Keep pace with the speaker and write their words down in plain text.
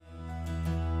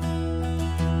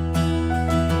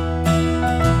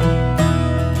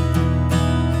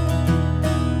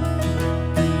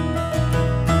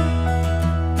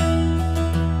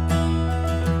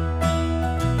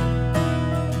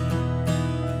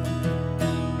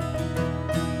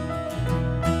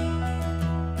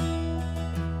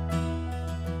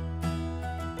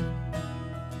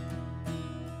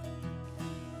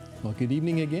Good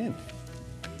evening again.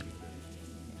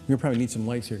 We'll probably need some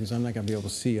lights here because I'm not going to be able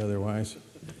to see otherwise.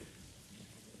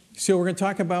 So we're going to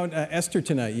talk about Esther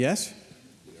tonight, yes?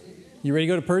 You ready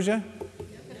to go to Persia?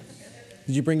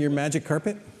 Did you bring your magic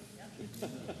carpet?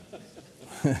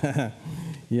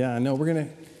 Yeah, no, we're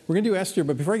gonna do Esther,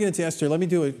 but before I get into Esther, let me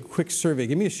do a quick survey.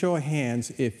 Give me a show of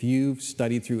hands if you've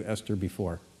studied through Esther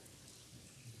before.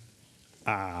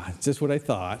 Just what I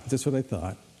thought.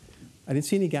 I didn't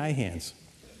see any guy hands.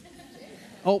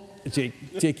 Oh, Jake,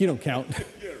 you don't count.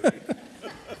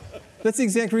 That's the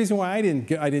exact reason why I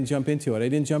didn't jump into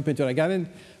it. I got in.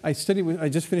 I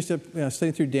just finished up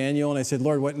studying through Daniel, and I said,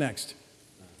 Lord, what next?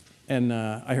 And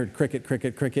I heard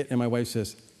cricket, and my wife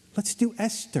says, let's do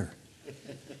Esther.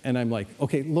 And I'm like,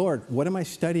 okay, Lord, what am I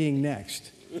studying next?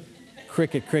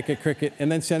 Cricket.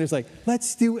 And then Sandra's like,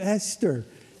 let's do Esther.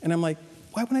 And I'm like,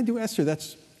 why would I do Esther?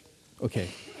 That's okay.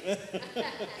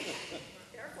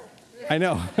 I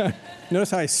know.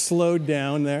 Notice how I slowed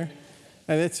down there.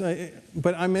 And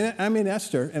but I'm in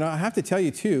Esther, and I have to tell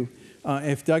you too.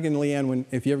 If Doug and Leanne,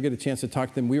 if you ever get a chance to talk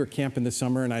to them, we were camping this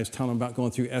summer, and I was telling them about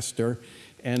going through Esther,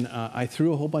 and I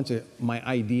threw a whole bunch of my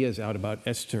ideas out about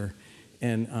Esther,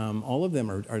 and all of them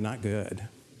are not good.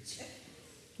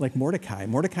 Like Mordecai.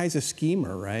 Mordecai's a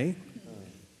schemer, right?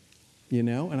 You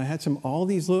know, and I had all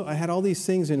these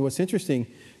things, and what's interesting,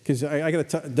 because I got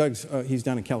to Doug's, he's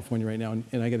down in California right now,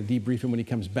 and I got to debrief him when he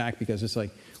comes back, because it's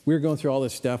like, we were going through all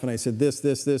this stuff, and I said this,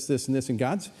 and this, and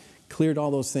God's cleared all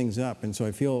those things up, and so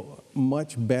I feel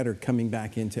much better coming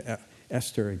back into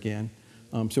Esther again.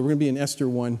 So we're going to be in Esther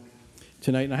 1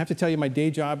 tonight, and I have to tell you, my day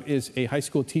job is a high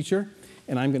school teacher,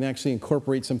 and I'm going to actually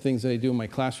incorporate some things that I do in my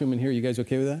classroom in here. You guys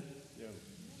okay with that?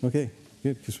 Yeah. Okay,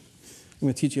 good, because I'm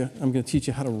going to teach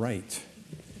you how to write.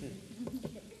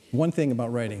 One thing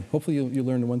about writing. Hopefully you'll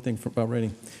learn one thing about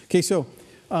writing. Okay, so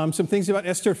some things about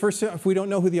Esther. First, if we don't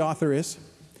know who the author is,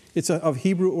 it's of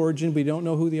Hebrew origin. We don't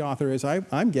know who the author is.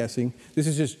 I'm guessing this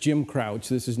is just Jim Crouch.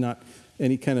 This is not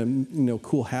any kind of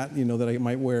cool hat that I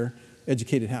might wear,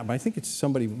 educated hat. But I think it's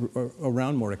somebody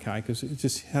around Mordecai, because it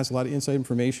just has a lot of inside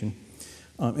information.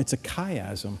 It's a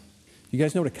chiasm. You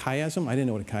guys know what a chiasm? I didn't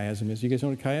know what a chiasm is. You guys know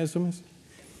what a chiasm is?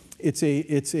 It's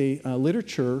a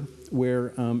literature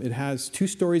where it has two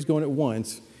stories going at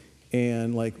once,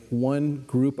 and like one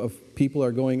group of people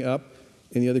are going up,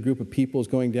 and the other group of people is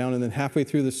going down, and then halfway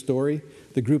through the story,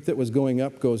 the group that was going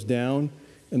up goes down,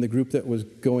 and the group that was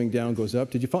going down goes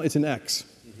up. Did you follow? It's an X.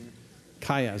 Mm-hmm.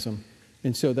 Chiasm.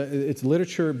 And so it's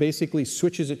literature basically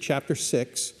switches at chapter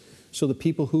 6. So the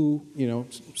people who,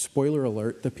 spoiler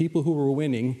alert, the people who were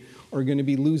winning are going to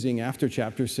be losing after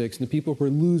chapter 6, and the people who were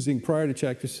losing prior to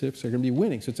chapter 6 are going to be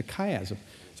winning. So it's a chiasm.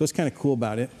 So it's kind of cool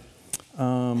about it.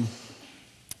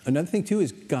 Another thing, too,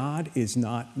 is God is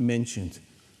not mentioned.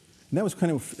 And that was I'm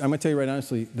going to tell you right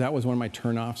honestly, that was one of my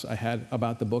turnoffs I had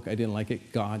about the book. I didn't like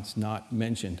it. God's not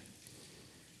mentioned.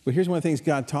 But here's one of the things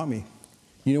God taught me.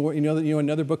 You know what? You know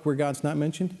another book where God's not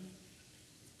mentioned?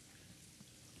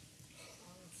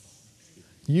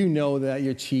 You know that,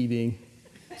 you're cheating.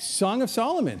 Song of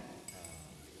Solomon.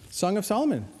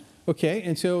 Okay,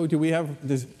 and so do we have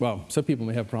this? Well, some people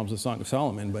may have problems with Song of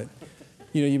Solomon, but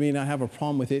you may not have a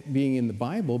problem with it being in the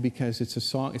Bible because it's a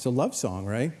song, it's a love song,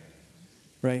 right?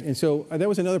 Right, and so that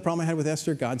was another problem I had with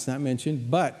Esther. God's not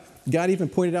mentioned, but God even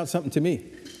pointed out something to me.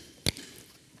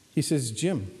 He says,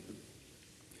 Jim,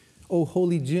 oh,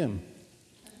 holy Jim,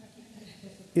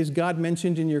 is God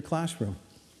mentioned in your classroom?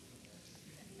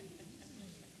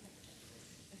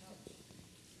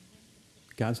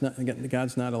 God's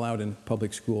not allowed in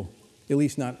public school, at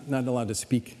least not allowed to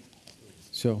speak.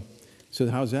 So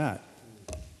how's that?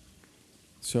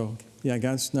 So yeah,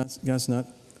 God's not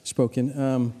spoken.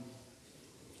 And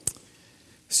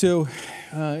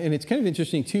it's kind of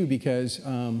interesting too, because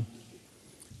the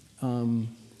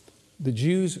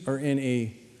Jews are in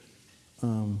a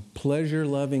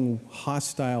pleasure-loving,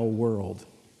 hostile world,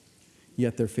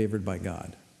 yet they're favored by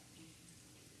God.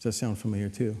 Does that sound familiar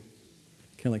too?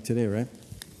 Kind of like today, right?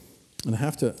 And I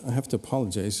have to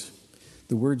apologize.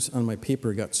 The words on my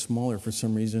paper got smaller for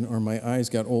some reason, or my eyes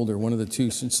got older, one of the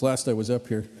two, since last I was up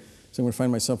here. So I'm going to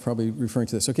find myself probably referring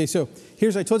to this. Okay, so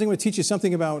I told you I'm going to teach you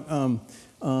something about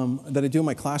that I do in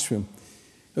my classroom.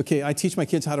 Okay, I teach my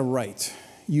kids how to write.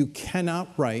 You cannot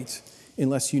write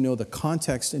unless you know the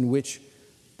context in which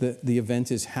the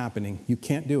event is happening. You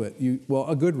can't do it.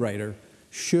 A good writer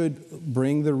should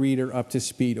bring the reader up to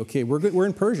speed. Okay, we're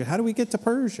in Persia. How do we get to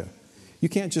Persia? You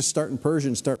can't just start in Persia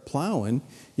and start plowing.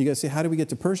 You got to say, how do we get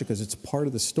to Persia? Because it's part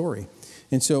of the story.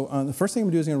 And so the first thing I'm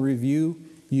going to do is I'm going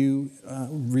to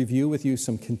review with you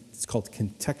some, it's called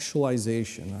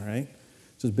contextualization, all right?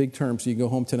 It's a big term, so you go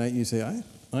home tonight and you say,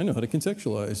 I know how to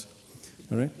contextualize.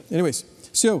 All right? Anyways,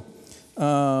 so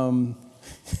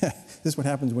this is what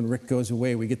happens when Rick goes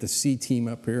away. We get the C team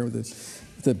up here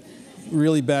with the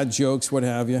really bad jokes, what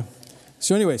have you.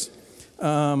 So anyways,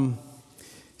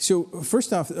 so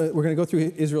first off, we're going to go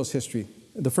through Israel's history.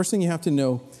 The first thing you have to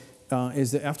know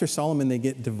is that after Solomon, they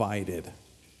get divided.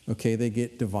 Okay, they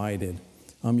get divided.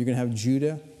 You're going to have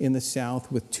Judah in the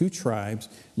south with 2 tribes.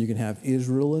 You can have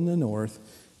Israel in the north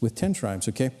with 10 tribes,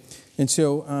 okay? And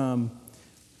so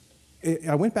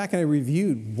I went back and I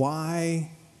reviewed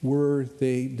why were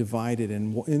they divided.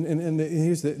 And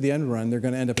here's the end run. They're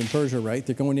going to end up in Persia, right?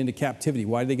 They're going into captivity.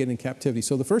 Why did they get in captivity?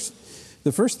 So the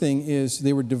first thing is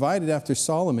they were divided after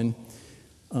Solomon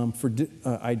for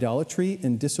idolatry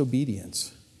and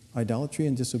disobedience. Idolatry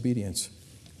and disobedience.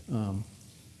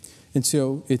 And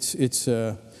so it's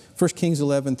 1 Kings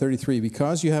 11:33.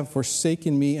 Because you have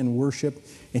forsaken me and worship,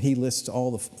 and he lists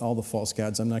all the false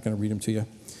gods. I'm not going to read them to you.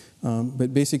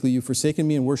 But basically, you've forsaken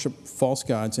me and worship false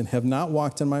gods and have not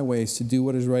walked in my ways to do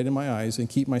what is right in my eyes and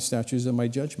keep my statutes and my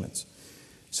judgments.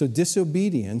 So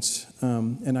disobedience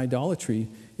and idolatry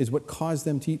is what caused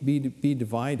them to be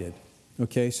divided.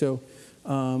 Okay, so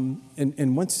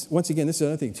and once again, this is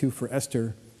another thing too for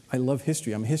Esther. I love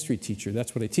history. I'm a history teacher.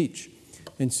 That's what I teach.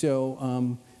 And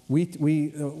so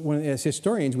as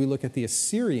historians, we look at the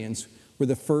Assyrians were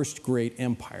the first great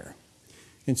empire.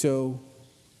 And so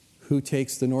who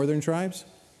takes the northern tribes?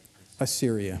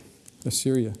 Assyria.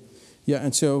 Yeah,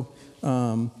 and so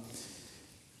and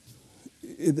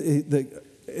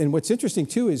what's interesting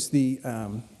too is the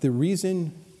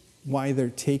reason why they're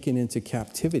taken into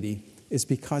captivity is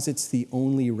because it's the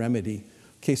only remedy.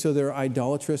 Okay, so they're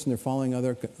idolatrous and they're following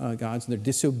other gods and they're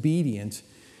disobedient.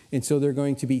 And so they're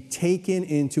going to be taken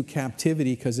into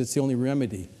captivity because it's the only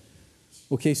remedy.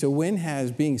 Okay, so when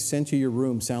has being sent to your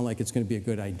room sound like it's going to be a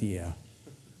good idea?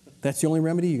 That's the only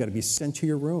remedy. You got to be sent to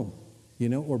your room,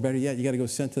 or better yet, you got to go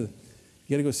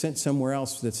sent somewhere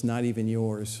else that's not even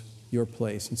yours, your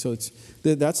place. And so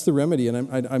that's the remedy. And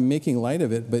I'm making light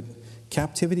of it, but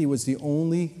captivity was the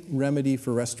only remedy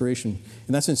for restoration,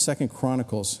 and that's in 2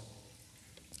 Chronicles.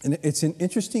 And it's an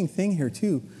interesting thing here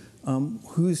too.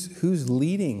 Who's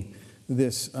leading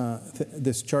this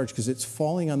charge? Because it's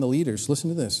falling on the leaders. Listen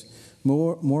to this.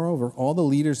 Moreover, all the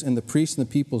leaders and the priests and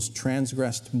the peoples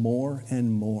transgressed more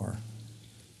and more,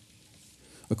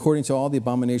 according to all the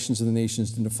abominations of the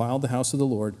nations, and defiled the house of the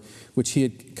Lord, which he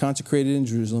had consecrated in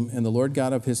Jerusalem. And the Lord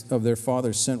God of their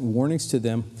fathers sent warnings to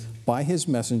them by his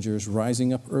messengers,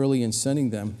 rising up early and sending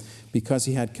them, because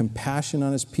he had compassion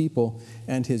on his people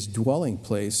and his dwelling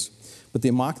place. But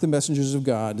they mocked the messengers of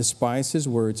God, despised his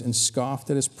words, and scoffed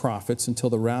at his prophets,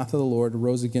 until the wrath of the Lord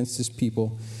arose against his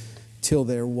people, till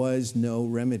there was no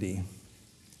remedy.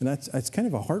 And that's kind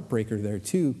of a heartbreaker there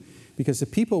too, because the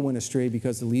people went astray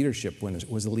because the leadership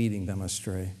was leading them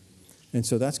astray. And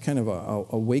so that's kind of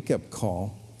a wake-up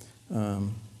call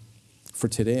for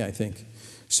today, I think.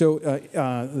 So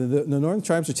the northern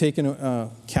tribes are taken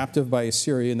captive by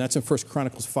Assyria, and that's in 1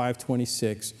 Chronicles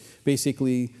 5:26.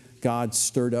 Basically, God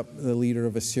stirred up the leader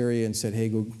of Assyria and said, hey,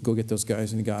 go get those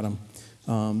guys, and he got them.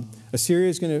 Assyria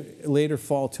is going to later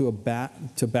fall to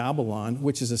Babylon,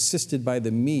 which is assisted by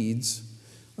the Medes.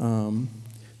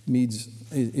 Medes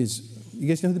is you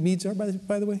guys know who the Medes are,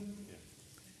 by the way?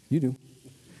 You do.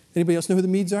 Anybody else know who the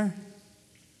Medes are?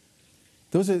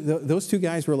 Those two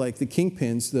guys were like the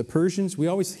kingpins. The Persians, we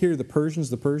always hear the Persians,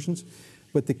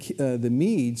 but the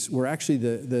Medes were actually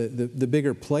the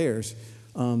bigger players.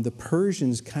 The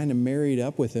Persians kind of married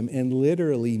up with them and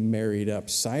literally married up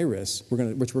Cyrus,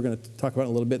 which we're going to talk about in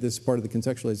a little bit. This is part of the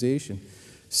contextualization.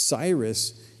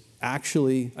 Cyrus,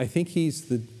 actually, I think he's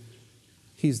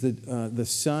the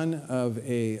son of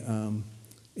a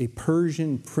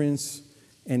Persian prince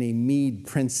and a Mede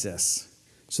princess.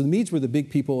 So the Medes were the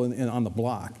big people on the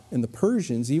block. And the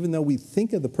Persians, even though we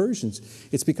think of the Persians,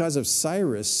 it's because of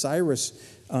Cyrus. Cyrus,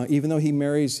 even though he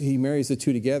marries the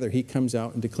two together, he comes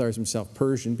out and declares himself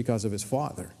Persian because of his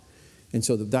father. And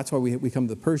so that's why we come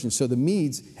to the Persians. So the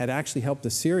Medes had actually helped the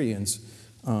Syrians.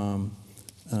 The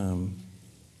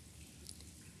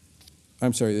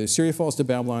Assyria falls to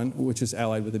Babylon, which is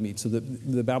allied with the Medes. So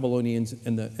the Babylonians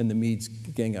and the Medes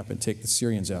gang up and take the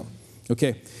Syrians out.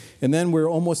 Okay, and then we're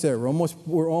almost there.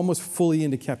 We're almost fully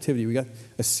into captivity. We got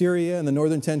Assyria and the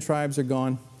northern 10 tribes are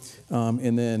gone.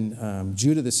 And then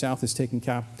Judah, the south, is taken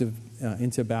captive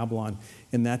into Babylon,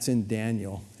 and that's in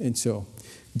Daniel. And so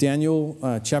Daniel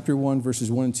chapter 1,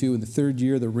 verses 1 and 2, in the third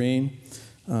year of the reign,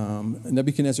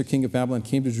 Nebuchadnezzar, king of Babylon,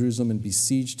 came to Jerusalem and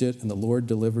besieged it, and the Lord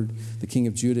delivered the king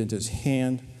of Judah into his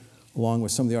hand, along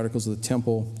with some of the articles of the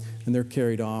temple, and they're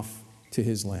carried off to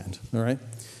his land. All right?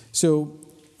 So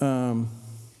Babylon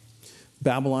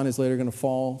is later going to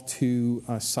fall to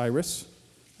Cyrus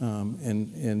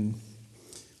and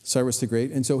Cyrus the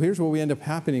Great. And so here's where we end up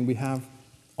happening. We have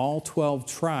all 12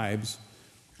 tribes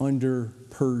under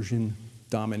Persian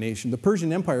domination. The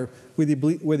Persian Empire,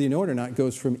 whether you know it or not,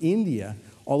 goes from India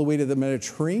all the way to the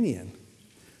Mediterranean.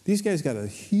 These guys got a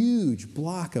huge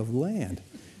block of land.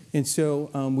 And so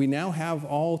we now have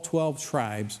all 12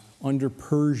 tribes under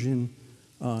Persian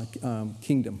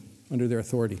kingdom, under their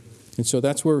authority. And so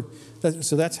that's the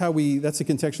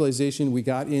contextualization we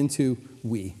got into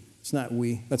It's not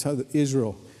we. That's how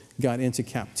Israel got into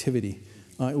captivity.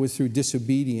 It was through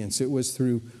disobedience. It was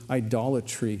through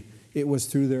idolatry. It was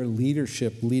through their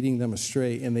leadership leading them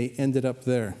astray, and they ended up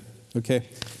there. Okay?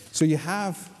 So you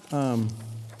have a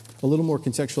little more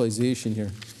contextualization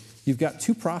here. You've got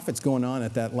two prophets going on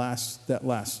at that last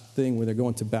thing where they're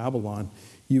going to Babylon.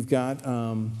 You've got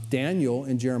Daniel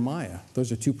and Jeremiah.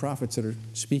 Those are two prophets that are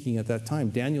speaking at that time.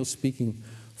 Daniel's speaking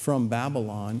from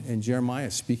Babylon, and Jeremiah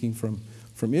is speaking from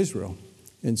Israel.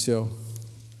 And so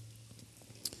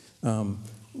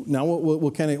now we'll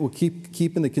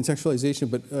keep in the contextualization,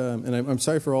 but and I'm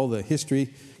sorry for all the history,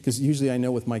 because usually I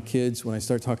know with my kids when I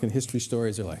start talking history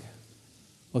stories, they're like,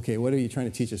 "Okay, what are you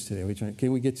trying to teach us today?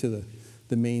 Can we get to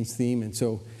the main theme?" And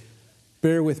so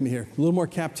bear with me here. A little more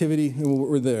captivity, and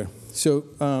we're there. So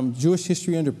Jewish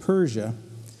history under Persia.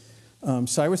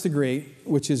 Cyrus the Great,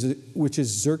 which is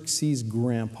Xerxes'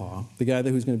 grandpa, the guy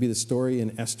who's going to be the story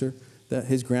in Esther. That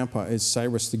his grandpa is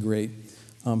Cyrus the Great.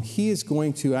 He is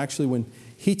going to actually, when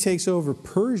he takes over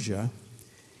Persia,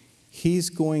 he's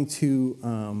going to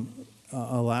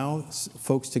allow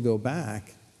folks to go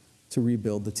back to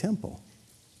rebuild the temple.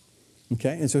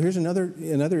 Okay, and so here's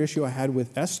another issue I had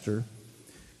with Esther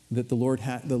that the Lord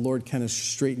kind of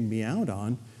straightened me out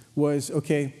on was,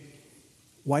 okay,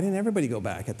 why didn't everybody go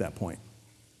back at that point?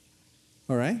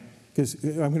 All right, because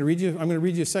I'm going to read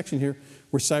you a section here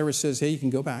where Cyrus says, "Hey, you can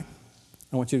go back.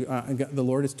 I want you. The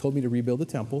Lord has told me to rebuild the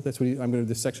temple." That's what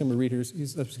the section I'm going to read here.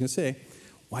 That's what he's going to say.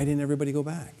 Why didn't everybody go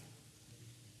back?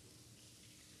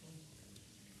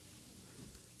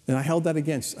 And I held that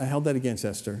against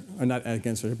Esther, or not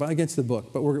against her, but against the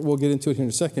book. But we'll get into it here in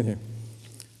a second here.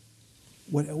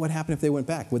 What happened if they went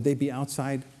back? Would they be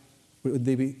outside? Would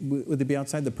they be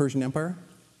outside the Persian Empire?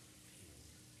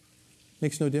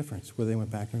 Makes no difference whether they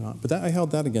went back or not. But I held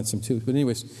that against him too. But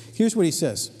anyways, here's what he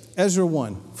says. Ezra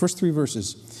 1, first 3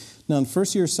 verses. "Now in the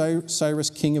first year of Cyrus,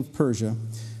 king of Persia,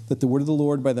 that the word of the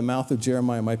Lord by the mouth of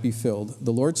Jeremiah might be filled,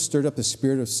 the Lord stirred up the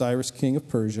spirit of Cyrus, king of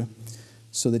Persia,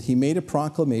 so that he made a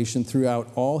proclamation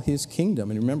throughout all his kingdom."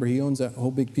 And remember, he owns that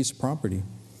whole big piece of property.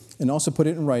 "And also put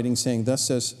it in writing, saying, Thus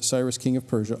says Cyrus, king of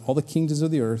Persia, all the kingdoms of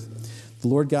the earth, the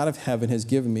Lord God of heaven has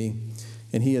given me,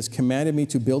 and he has commanded me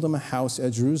to build him a house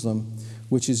at Jerusalem,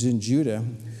 which is in Judah,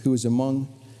 who is among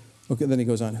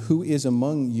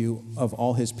you of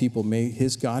all his people. May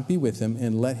his God be with him,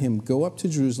 and let him go up to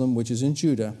Jerusalem, which is in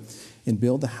Judah, and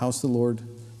build the house of the Lord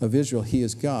of Israel. He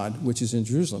is God, which is in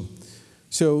Jerusalem."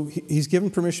 So he's given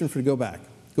permission for to go back.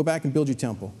 Go back and build your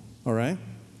temple, all right?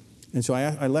 And so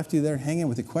I left you there hanging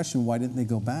with the question, why didn't they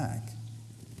go back?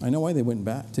 I know why they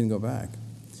didn't go back.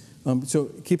 So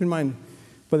keep in mind,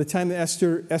 by the time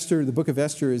Esther, the book of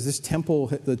Esther is,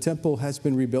 the temple has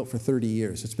been rebuilt for 30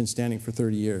 years. It's been standing for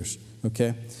 30 years,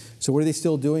 okay? So what are they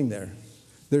still doing there?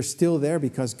 They're still there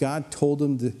because God told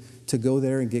them to go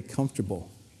there and get comfortable.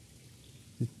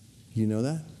 You know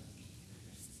that?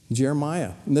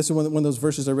 Jeremiah, and this is one of those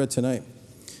verses I read tonight.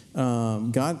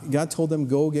 God told them,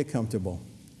 go get comfortable.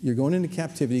 You're going into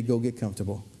captivity, go get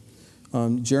comfortable.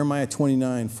 Jeremiah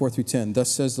 29, 4 through 10. "Thus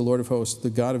says the Lord of hosts, the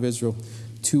God of Israel,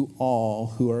 to all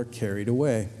who are carried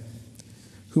away,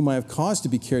 whom I have caused to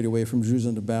be carried away from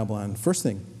Jerusalem to Babylon. First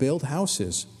thing, build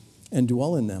houses and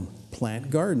dwell in them, plant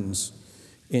gardens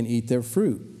and eat their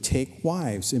fruit. Take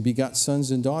wives and begot sons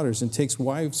and daughters, and take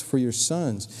wives for your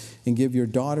sons, and give your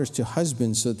daughters to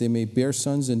husbands, so that they may bear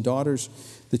sons and daughters,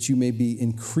 that you may be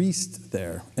increased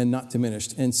there and not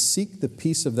diminished. And seek the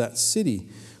peace of that city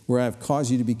where I have caused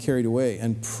you to be carried away,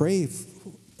 and pray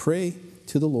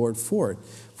to the Lord for it.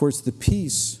 For it's the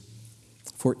peace,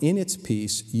 for in its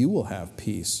peace you will have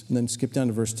peace." And then skip down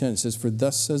to verse 10. It says, "For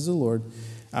thus says the Lord,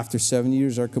 after 7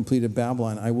 years are completed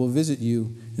Babylon, I will visit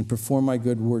you and perform my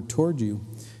good word toward you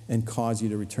and cause you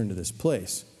to return to this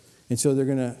place." And so they're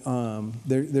going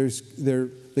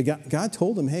to, God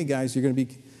told them, hey guys, you're going to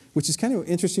be, which is kind of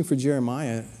interesting for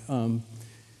Jeremiah.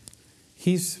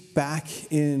 He's back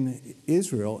in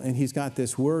Israel, and he's got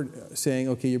this word saying,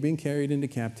 okay, you're being carried into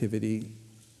captivity.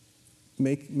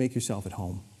 Make yourself at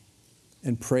home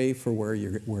and pray for where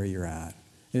you're at.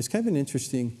 And it's kind of an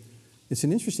interesting It's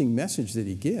an interesting message that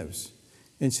he gives.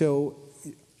 And so,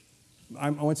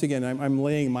 I'm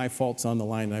laying my faults on the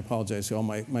line, and I apologize for all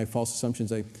my false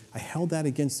assumptions. I held that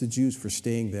against the Jews for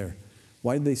staying there.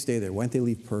 Why did they stay there? Why didn't they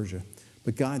leave Persia?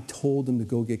 But God told them to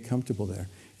go get comfortable there.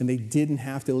 And they didn't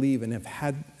have to leave. And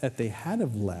if they had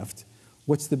have left,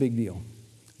 what's the big deal?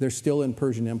 They're still in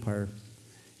Persian Empire.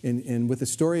 And with the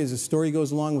story, as the story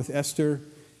goes along with Esther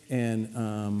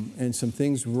and some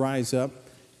things rise up,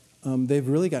 they've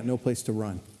really got no place to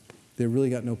run. They've really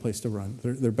got no place to run.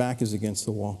 Their back is against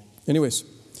the wall. Anyways,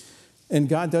 and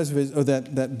God does visit,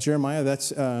 that Jeremiah,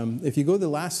 that's, if you go to the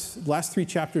last three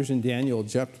chapters in Daniel,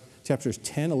 chapters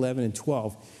 10, 11, and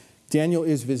 12, Daniel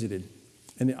is visited.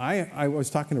 And I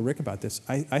was talking to Rick about this.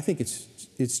 I think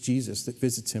it's Jesus that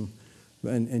visits him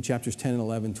in chapters 10 and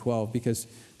 11, 12, because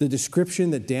the description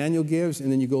that Daniel gives,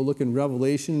 and then you go look in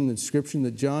Revelation, and the description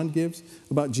that John gives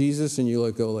about Jesus, and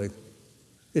you go like,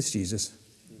 it's Jesus.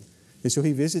 And so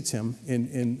he visits him,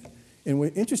 and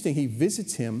what's interesting, he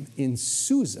visits him in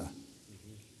Susa.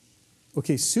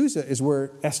 Okay, Susa is where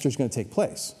Esther's going to take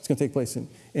place. It's going to take place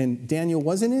and Daniel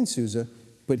wasn't in Susa,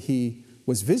 but he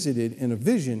was visited in a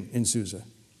vision in Susa.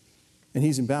 And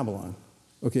he's in Babylon.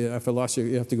 Okay, if I lost you,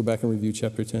 you have to go back and review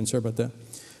chapter 10. Sorry about that.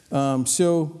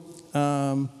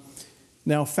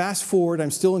 Now fast forward,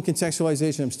 I'm still in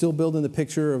contextualization. I'm still building the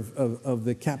picture of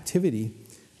the captivity.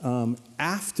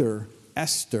 After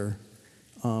Esther,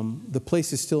 the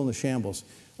place is still in the shambles.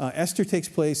 Esther takes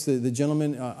place, the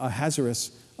gentleman Ahasuerus,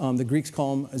 the Greeks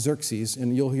call him Xerxes,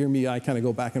 and you'll hear me, I kind of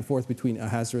go back and forth between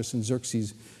Ahasuerus and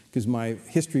Xerxes, because my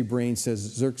history brain says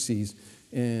Xerxes,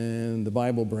 and the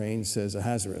Bible brain says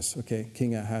Ahasuerus, okay,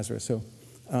 King Ahasuerus. So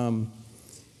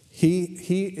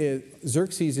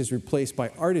Xerxes is replaced by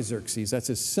Artaxerxes, that's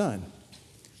his son.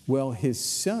 Well, his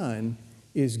son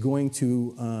is going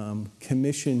to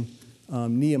commission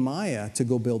Nehemiah to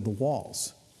go build the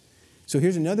walls. So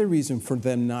here's another reason for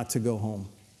them not to go home,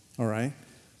 all right?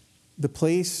 The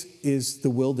place is the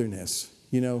wilderness.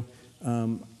 You know,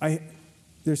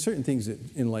 there's certain things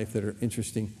in life that are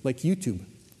interesting, like YouTube.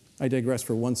 I digress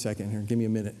for 1 second here. Give me a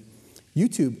minute.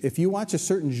 YouTube, if you watch a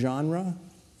certain genre,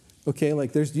 okay,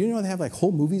 like do you know they have like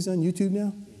whole movies on YouTube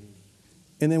now?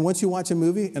 And then once you watch a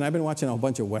movie, and I've been watching a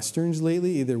bunch of Westerns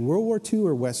lately, either World War II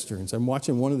or Westerns. I'm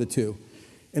watching one of the two.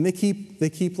 And they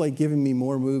keep like giving me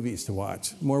more movies to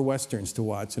watch, more Westerns to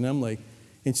watch. And I'm like,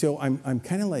 and so I'm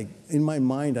kind of like, in my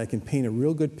mind, I can paint a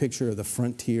real good picture of the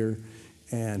frontier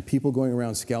and people going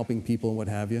around scalping people and what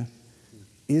have you.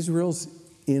 Israel's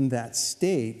in that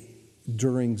state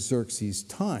during Xerxes'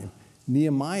 time.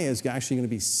 Nehemiah is actually going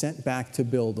to be sent back to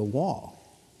build a wall.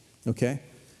 Okay?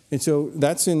 And so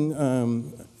that's in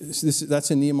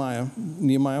Nehemiah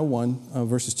 1,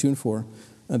 verses 2 and 4.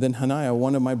 And then Hananiah,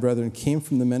 one of my brethren, came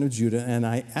from the men of Judah, and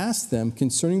I asked them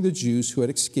concerning the Jews who had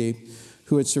escaped,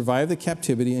 who had survived the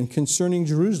captivity, and concerning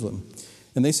Jerusalem.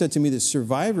 And they said to me that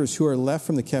survivors who are left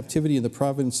from the captivity in the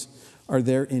province are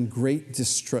there in great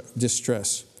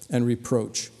distress and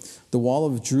reproach. The wall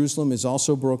of Jerusalem is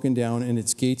also broken down, and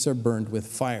its gates are burned with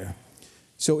fire.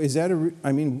 So is that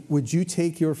would you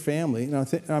take your family? Now,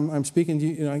 I'm speaking to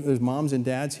you, there's moms and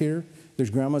dads here. There's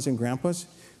grandmas and grandpas.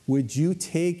 Would you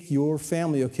take your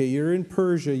family? Okay, you're in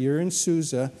Persia. You're in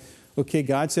Susa. Okay,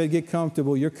 God said get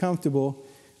comfortable. You're comfortable.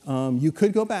 You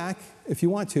could go back if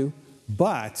you want to,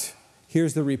 but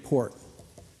here's the report.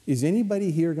 Is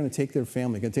anybody here going to take their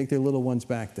family, going to take their little ones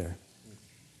back there?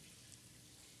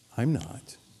 I'm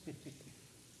not.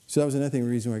 So that was another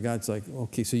reason why God's like,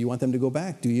 okay, so you want them to go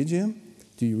back? Do you, Jim?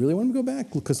 Do you really want them to go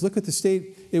back? Because look at the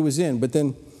state it was in. But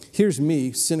then here's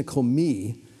me, cynical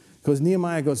me, because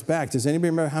Nehemiah goes back. Does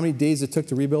anybody remember how many days it took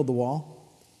to rebuild the wall?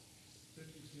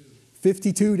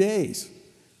 52 days.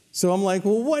 So I'm like,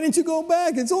 well, why didn't you go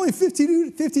back? It's only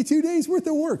 52 days worth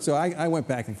of work. So I went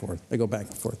back and forth. I go back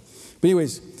and forth. But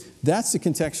anyways, that's the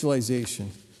contextualization.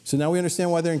 So now we understand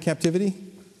why they're in captivity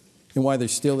and why they're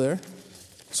still there.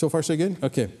 So far, so good?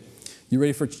 Okay. You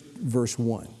ready for verse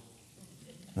 1?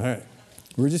 All right.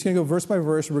 We're just going to go verse by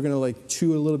verse. We're going to like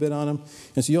chew a little bit on them.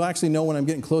 And so you'll actually know when I'm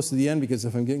getting close to the end, because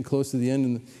if I'm getting close to the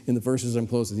end in the verses, I'm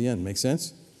close to the end. Make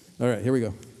sense? All right, here we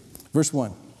go. Verse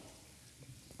 1.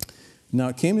 Now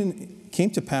it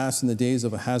came to pass in the days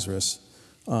of Ahasuerus.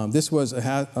 This was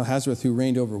Ahasuerus who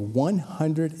reigned over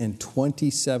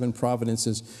 127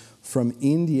 provinces from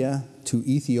India to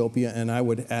Ethiopia, and I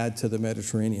would add to the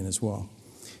Mediterranean as well.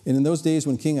 And in those days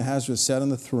when King Ahasuerus sat on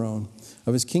the throne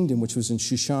of his kingdom, which was in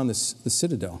Shushan, the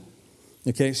citadel.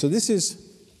 Okay, so this is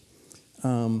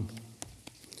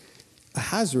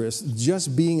Ahasuerus,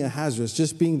 just being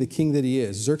the king that he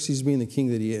is, Xerxes being the king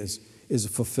that he is a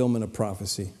fulfillment of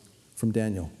prophecy from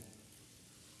Daniel.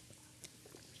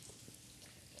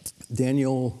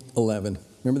 Daniel 11.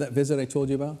 Remember that visit I told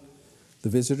you about? The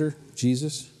visitor,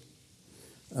 Jesus?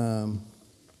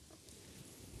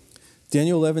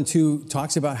 Daniel 11:2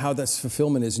 talks about how that's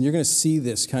fulfillment is. And you're going to see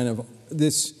this kind of,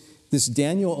 this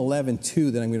Daniel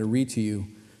 11:2 that I'm going to read to you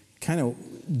kind of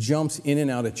jumps in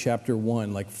and out of chapter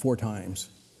 1 like 4 times.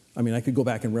 I mean, I could go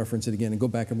back and reference it again and go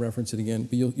back and reference it again,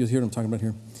 but you'll hear what I'm talking about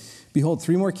here. Behold,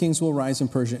 3 more kings will rise in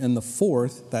Persia, and the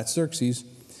 4th, that's Xerxes,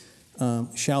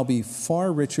 shall be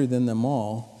far richer than them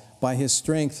all. By his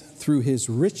strength, through his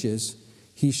riches,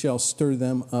 he shall stir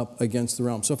them up against the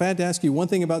realm. So if I had to ask you one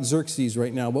thing about Xerxes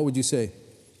right now, what would you say?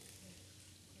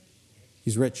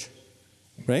 He's rich,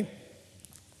 right?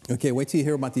 Okay, wait till you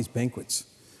hear about these banquets.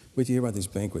 Wait till you hear about these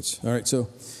banquets. All right, so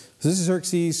this is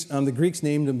Xerxes. The Greeks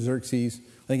named him Xerxes.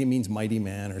 I think it means mighty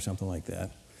man or something like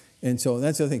that. And so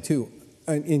that's the other thing, too.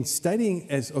 In studying,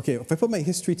 if I put my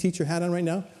history teacher hat on right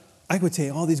now, I would say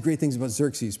all these great things about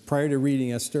Xerxes prior to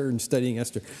reading Esther and studying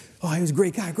Esther. Oh, he was a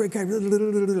great guy.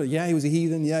 Yeah, he was a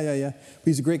heathen. Yeah. But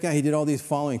he's a great guy. He did all these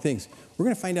following things. We're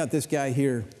going to find out this guy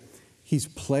here, he's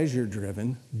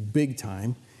pleasure-driven, big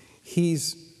time.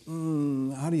 He's,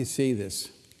 how do you say this?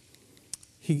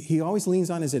 He always leans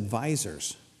on his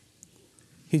advisors.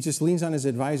 He just leans on his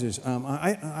advisors.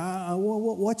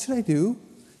 What should I do?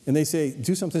 And they say,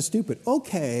 do something stupid.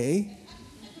 Okay.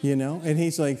 And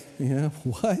he's like,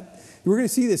 what? We're going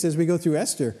to see this as we go through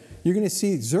Esther. You're going to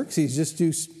see Xerxes just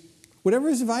do whatever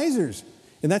his advisors.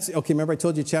 And that's, okay, remember I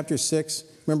told you chapter 6,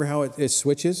 remember how it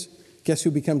switches? Guess who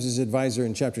becomes his advisor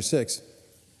in chapter 6?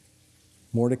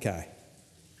 Mordecai.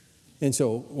 And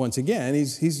so, once again,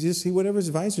 he's just whatever his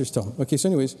advisors tell him. Okay, so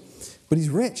anyways, but he's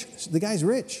rich. The guy's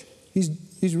rich. He's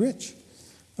rich.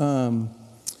 They're in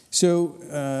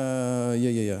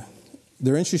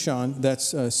Shushan.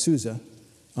 That's Susa.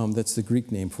 That's the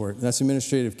Greek name for it. That's the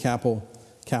administrative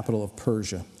capital of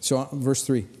Persia. So verse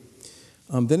 3.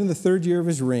 Then in the 3rd year of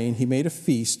his reign, he made a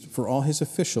feast for all his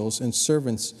officials and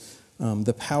servants,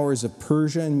 the powers of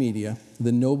Persia and Media,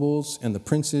 the nobles and the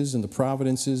princes and the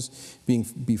providences being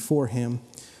before him,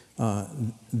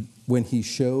 when he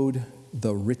showed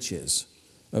the riches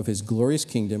of his glorious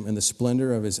kingdom and the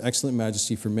splendor of his excellent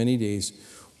majesty for many days,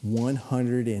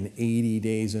 180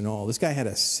 days in all. This guy had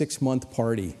a 6-month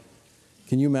party.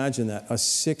 Can you imagine that? A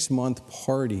 6-month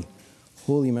party.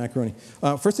 Holy macaroni.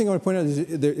 First thing I want to point out is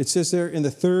it says there in the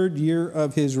 3rd year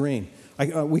of his reign.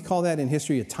 We call that in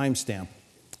history a timestamp.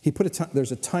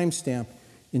 There's a timestamp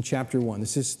in chapter 1.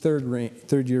 This is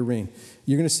 3rd year reign.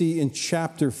 You're going to see in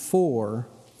chapter 4,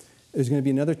 there's going to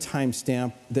be another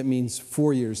timestamp that means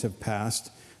 4 years have passed.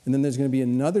 And then there's going to be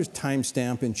another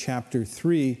timestamp in chapter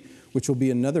 3, which will be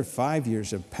another 5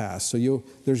 years have passed. So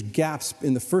there's gaps.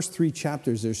 In the first 3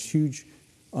 chapters, there's huge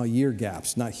year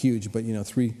gaps. Not huge, but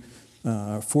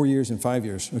 4 years and 5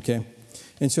 years, okay?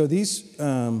 And so these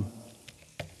are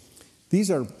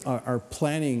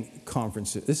planning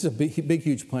conferences. This is a big,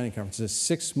 huge planning conference.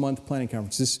 It's a 6-month planning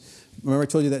conference. Remember I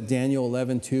told you that Daniel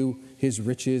 11:2, his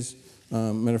riches.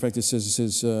 Matter of fact, it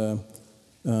says,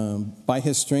 by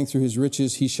his strength through his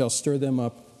riches, he shall stir them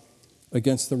up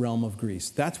against the realm of Greece.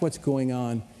 That's what's going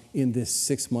on in this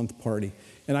 6-month party.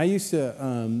 And I used to,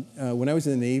 when I was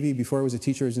in the Navy, before I was a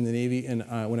teacher, I was in the Navy, and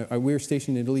we were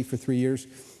stationed in Italy for 3 years,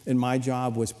 and my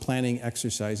job was planning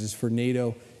exercises for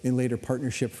NATO and later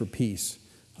Partnership for Peace.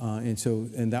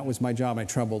 And that was my job. I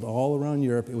traveled all around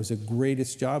Europe. It was the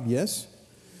greatest job, yes.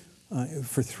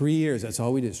 For 3 years, that's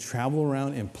all we did is travel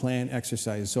around and plan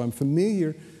exercises. So I'm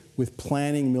familiar with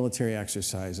planning military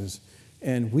exercises.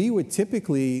 And we would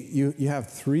typically, you have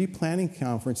 3 planning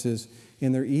conferences,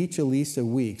 and they're each at least a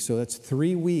week. So that's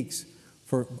 3 weeks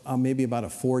for maybe about a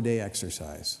 4-day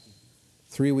exercise.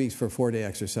 3 weeks for a 4-day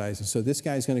exercise. And so this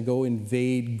guy's going to go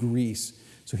invade Greece.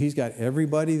 So he's got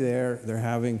everybody there.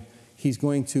 He's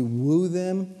going to woo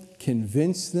them,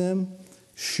 convince them,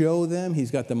 show them.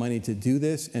 He's got the money to do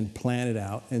this and plan it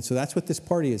out. And so that's what this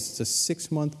party is. It's a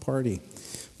 6-month party.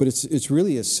 But it's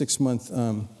really a 6-month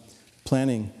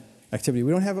planning activity.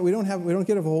 We don't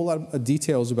get a whole lot of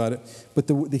details about it, but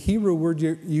the Hebrew word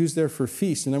used there for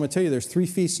feast, and I'm going to tell you there's 3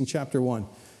 feasts in chapter 1.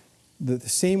 The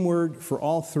same word for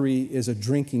all 3 is a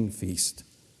drinking feast.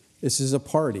 This is a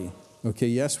party. Okay,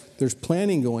 yes, there's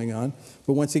planning going on,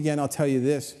 but once again, I'll tell you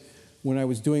this. When I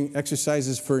was doing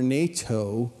exercises for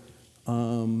NATO,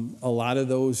 a lot of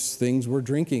those things were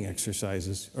drinking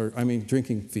exercises,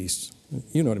 drinking feasts.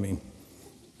 You know what I mean.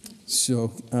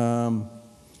 So,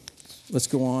 let's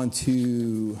go on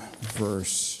to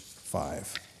verse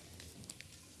 5.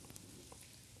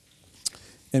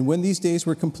 And when these days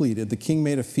were completed, the king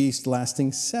made a feast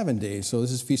lasting 7 days. So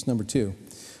this is feast number 2.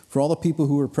 For all the people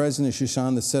who were present in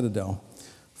Shushan the citadel,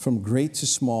 from great to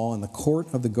small, in the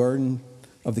court of the garden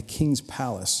of the king's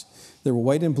palace. There were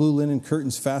white and blue linen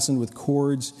curtains fastened with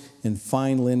cords, and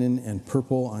fine linen and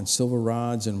purple on silver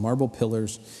rods and marble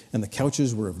pillars, and the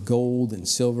couches were of gold and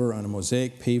silver on a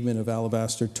mosaic pavement of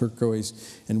alabaster,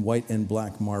 turquoise, and white and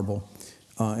black marble.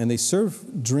 And they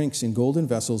served drinks in golden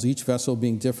vessels, each vessel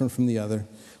being different from the other,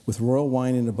 with royal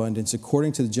wine in abundance,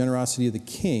 according to the generosity of the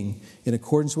king, in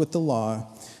accordance with the law.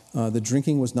 The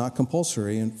drinking was not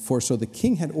compulsory, and so the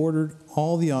king had ordered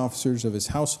all the officers of his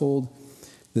household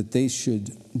that they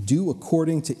should do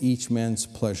according to each man's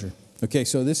pleasure. Okay,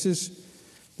 so this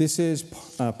is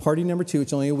party number 2.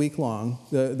 It's only a week long.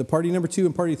 The party number 2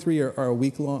 and party 3 are a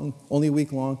week long, only a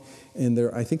week long, and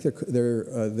I think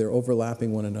they're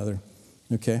overlapping one another.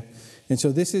 Okay, and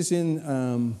so this is in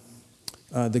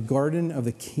the garden of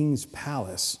the king's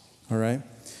palace. All right,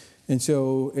 and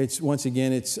so it's once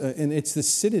again and it's the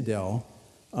citadel,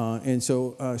 and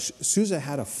so Susa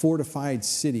had a fortified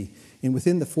city. And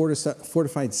within the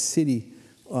fortified city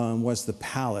was the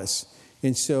palace.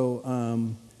 And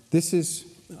so this is,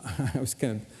 I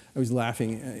was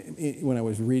laughing when I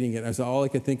was reading it. All I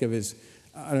could think of is,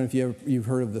 I don't know if you've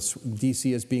heard of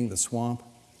DC as being the swamp.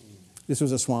 This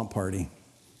was a swamp party.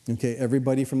 Okay,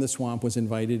 everybody from the swamp was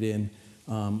invited in.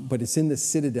 But it's in the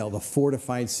citadel, the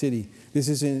fortified city. This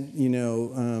isn't,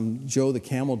 Joe the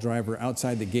camel driver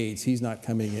outside the gates. He's not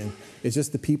coming in. It's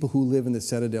just the people who live in the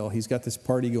citadel. He's got this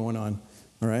party going on,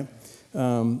 all right?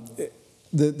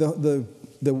 The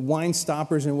wine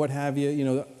stoppers and what have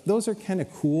you, those are kind of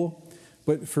cool.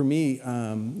 But for me,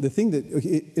 the thing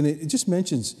and it just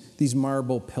mentions these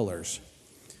marble pillars.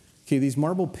 Okay, these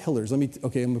marble pillars. I'm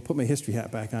going to put my history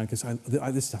hat back on because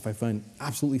this stuff I find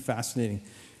absolutely fascinating.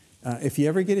 If you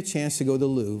ever get a chance to go to the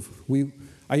Louvre,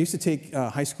 I used to take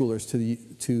high schoolers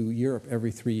to Europe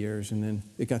every 3 years, and then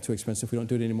it got too expensive. We don't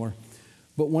do it anymore.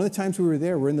 But one of the times we were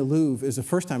there, we're in the Louvre. It was the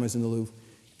first time I was in the Louvre,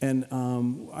 and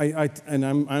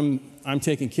I'm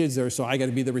taking kids there, so I got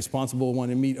to be the responsible one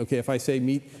to meet. Okay, if I say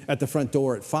meet at the front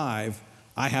door at 5,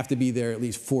 I have to be there at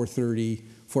least 4:30,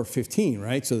 4:15,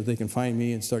 right, so that they can find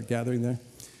me and start gathering there.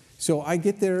 So I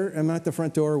get there, I'm at the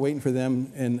front door waiting for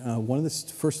them, and one of the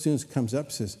first students comes up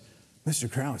and says,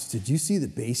 "Mr. Krause, did you see the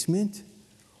basement?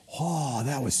 Oh,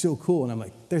 that was so cool." And I'm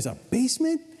like, "There's a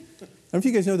basement?" I don't know if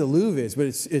you guys know what the Louvre is, but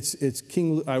it's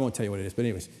King. I won't tell you what it is, but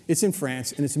anyways, it's in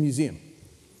France and it's a museum.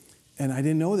 And I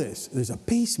didn't know this. There's a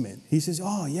basement. He says,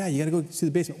 "Oh yeah, you got to go see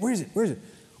the basement. Where is it? Where is it?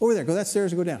 Over there. Go that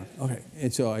stairs and go down." Okay.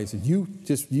 And so I said, "You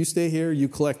stay here. You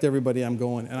collect everybody. I'm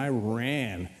going." And I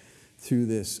ran through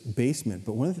this basement.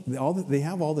 But they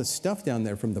have all this stuff down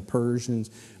there from the Persians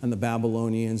and the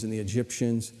Babylonians and the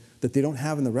Egyptians that they don't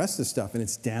have in the rest of the stuff, and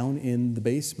it's down in the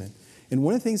basement. And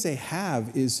one of the things they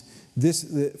have is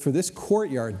for this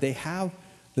courtyard, they have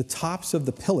the tops of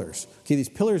the pillars. Okay, these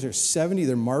pillars are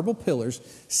they're marble pillars,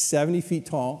 70 feet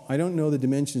tall. I don't know the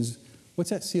dimensions. What's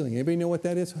that ceiling? Anybody know what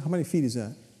that is? How many feet is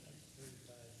that?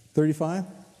 35?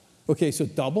 Okay, so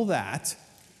double that.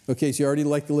 Okay, so you already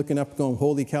looking up going,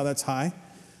 holy cow, that's high.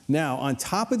 Now, on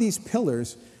top of these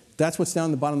pillars, that's what's down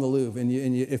the bottom of the Louvre. And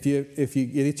if you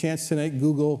get a chance tonight,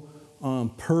 Google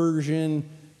Persian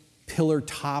pillar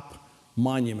top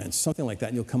monuments, something like that,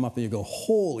 and you'll come up and you go,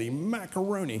 holy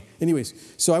macaroni. Anyways,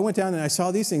 so I went down and I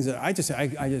saw these things that I just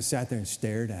sat there and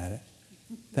stared at it.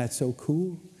 That's so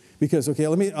cool. Because, okay,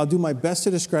 I'll do my best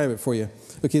to describe it for you.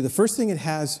 Okay, the first thing it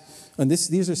has, and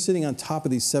these are sitting on top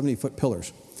of these 70-foot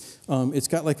pillars. It's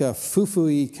got like a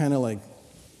foo-foo-y kind of like,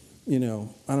 I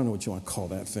don't know what you want to call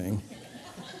that thing.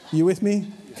 You with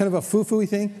me? Kind of a foo-foo-y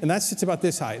thing. And that sits about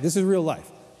this high. This is real life,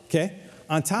 okay?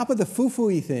 On top of the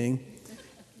foo-foo-y thing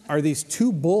are these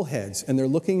two bullheads, and they're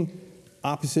looking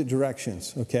opposite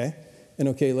directions, okay? And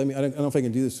okay, I don't know if I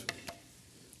can do this. I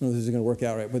don't know if this is going to work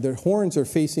out right, but their horns are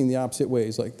facing the opposite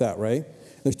ways like that, right?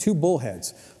 There's two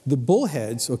bullheads. The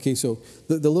bullheads, okay, so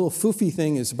the little foofy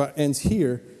thing ends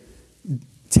here.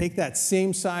 Take that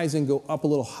same size and go up a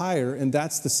little higher, and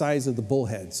that's the size of the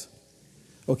bullheads.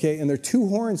 Okay, and their two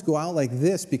horns go out like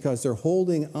this because they're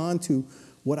holding onto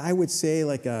what I would say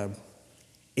like a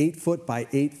 8-foot by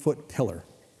 8-foot pillar.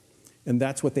 And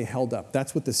that's what they held up.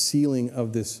 That's what the ceiling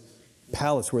of this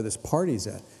palace where this party's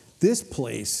at. This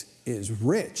place is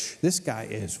rich. This guy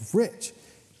is rich.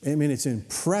 I mean, it's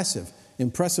impressive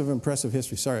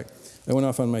history. Sorry, I went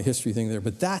off on my history thing there,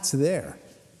 but that's there.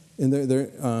 And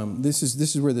this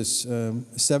is where this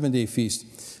 7-day feast.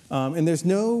 And there's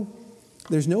no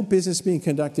business being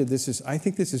conducted. I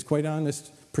think this is quite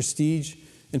honest prestige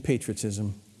and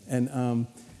patriotism. And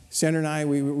Sandra and I,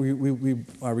 we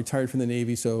are retired from the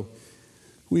Navy, so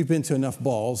we've been to enough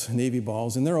Navy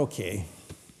balls, and they're okay.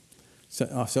 So,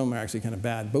 some of them are actually kind of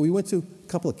bad. But we went to a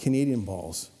couple of Canadian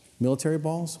balls, military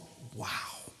balls. Wow.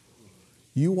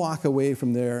 You walk away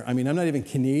from there. I mean, I'm not even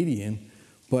Canadian,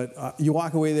 but you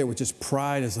walk away there with just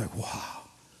pride. It's like, wow,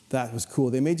 that was cool.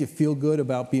 They made you feel good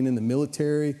about being in the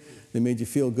military. They made you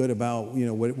feel good about,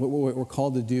 what we're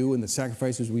called to do and the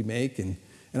sacrifices we make. And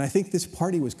I think this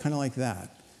party was kind of like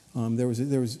that. There was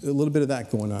a little bit of that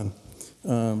going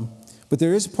on. But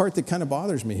there is a part that kind of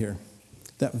bothers me here.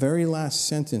 That very last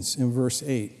sentence in verse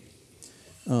 8.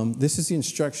 This is the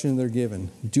instruction they're given.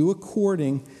 Do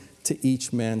according to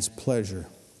each man's pleasure.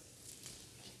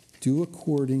 Do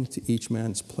according to each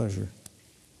man's pleasure.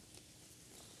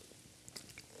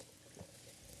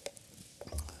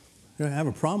 I have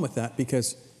a problem with that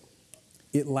because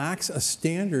it lacks a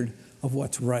standard of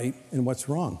what's right and what's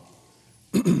wrong.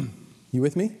 You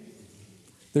with me?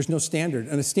 There's no standard.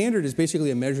 And a standard is basically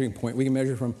a measuring point. We can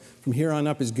measure from here on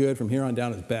up is good, from here on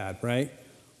down is bad, right?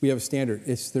 We have a standard.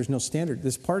 There's no standard.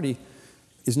 This party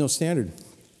is no standard.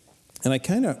 And I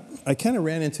kind of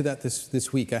ran into that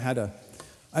this week. I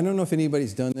don't know if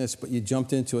anybody's done this, but you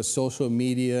jumped into a social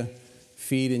media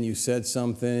feed and you said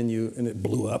something and it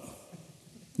blew up.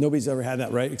 Nobody's ever had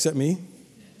that, right? Except me.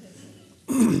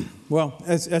 Well,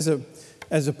 as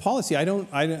a policy, on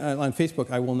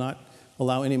Facebook, I will not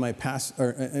allow any of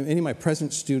my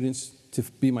present students to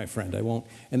be my friend. I won't.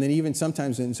 And then even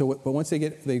sometimes, but once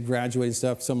they graduate and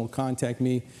stuff, someone will contact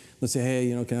me. They'll say,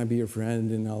 hey, can I be your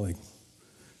friend? And I'll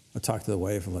talk to the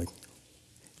wife of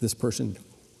this person.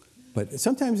 But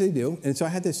sometimes they do. And so I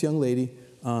had this young lady.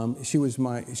 She was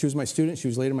my student. She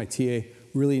was later my TA.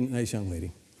 Really nice young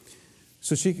lady.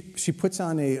 So she puts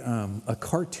on a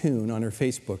cartoon on her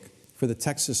Facebook for the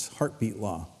Texas heartbeat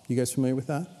law. You guys familiar with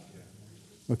that?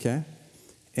 Okay.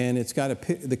 And it's got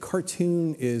the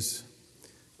cartoon is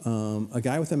a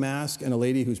guy with a mask and a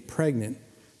lady who's pregnant,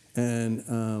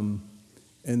 and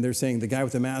they're saying the guy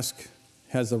with the mask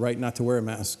has the right not to wear a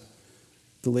mask.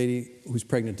 The lady who's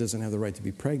pregnant doesn't have the right to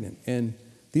be pregnant. And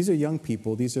these are young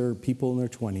people. These are people in their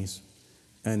 20s,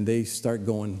 and they start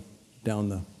going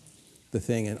down the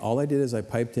thing. And all I did is I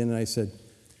piped in and I said,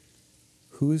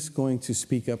 who's going to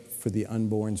speak up for the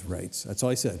unborn's rights? That's all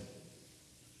I said.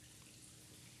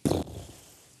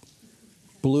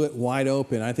 Blew it wide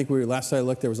open. I think last I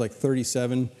looked, there was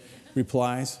 37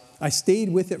 replies. I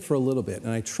stayed with it for a little bit,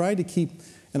 and I tried to keep,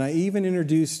 and I even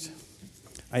introduced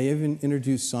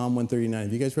Psalm 139.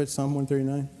 Have you guys read Psalm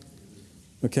 139?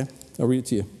 Okay, I'll read it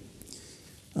to you.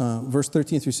 Verse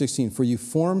 13 through 16. For you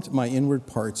formed my inward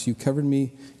parts. You covered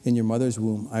me in your mother's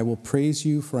womb. I will praise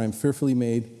you, for I am fearfully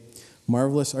made.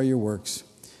 Marvelous are your works,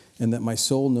 and that my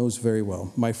soul knows very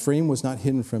well. My frame was not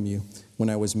hidden from you when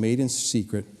I was made in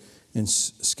secret and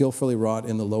skillfully wrought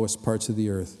in the lowest parts of the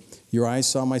earth. Your eyes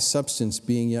saw my substance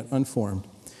being yet unformed,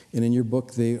 and in your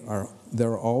book they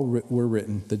were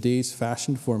written, the days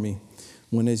fashioned for me,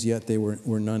 when as yet they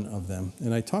were none of them.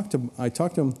 And I talked to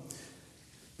him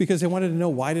because I wanted to know,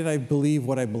 why did I believe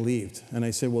what I believed? And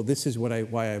I said, well, this is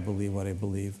why I believe what I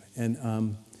believe.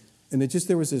 And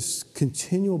there was this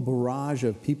continual barrage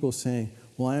of people saying,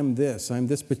 well, I'm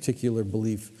this particular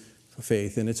belief,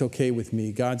 faith, and it's okay with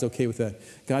me. God's okay with that.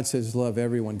 God says love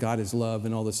everyone. God is love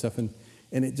and all this stuff. And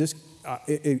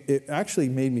it actually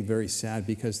made me very sad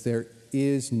because there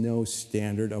is no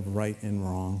standard of right and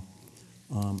wrong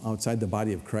outside the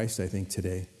body of Christ, I think,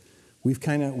 today.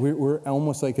 We're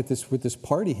almost like with this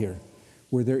party here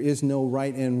where there is no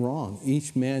right and wrong.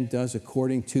 Each man does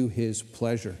according to his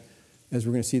pleasure, as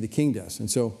we're going to see the king does.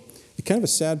 And so it's kind of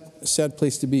a sad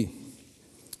place to be.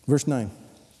 Verse 9.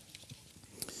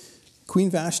 Queen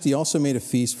Vashti also made a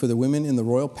feast for the women in the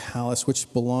royal palace,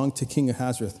 which belonged to King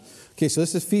Ahasuerus. Okay, so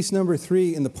this is feast number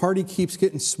 3, and the party keeps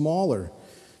getting smaller.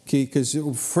 Okay, because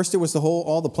first it was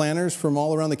all the planners from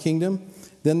all around the kingdom.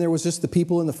 Then there was just the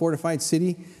people in the fortified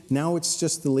city. Now it's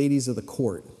just the ladies of the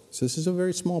court. So this is a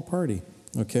very small party.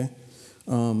 Okay,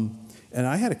 and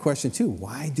I had a question too.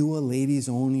 Why do a ladies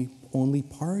only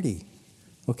party?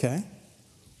 Okay.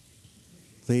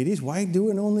 Ladies, why do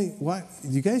it only? Why?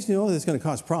 You guys know that's going to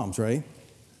cause problems, right?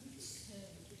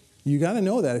 You got to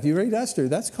know that. If you read Esther,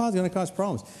 that's going to cause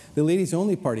problems. The ladies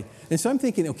only party. And so I'm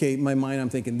thinking, okay, in my mind, I'm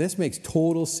thinking, this makes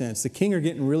total sense. The king are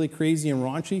getting really crazy and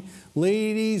raunchy.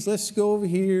 Ladies, let's go over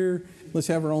here. Let's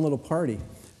have our own little party.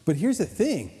 But here's the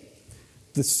thing.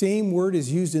 The same word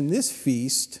is used in this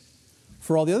feast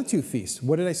for all the other 2 feasts.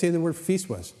 What did I say the word feast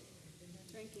was?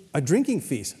 A drinking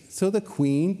feast. So the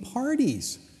queen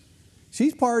parties.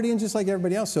 She's partying just like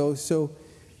everybody else. So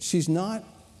she's not,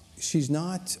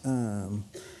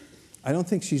 I don't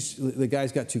think the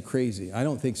guys got too crazy. I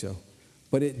don't think so.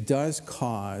 But it does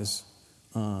cause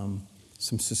some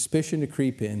suspicion to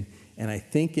creep in. and I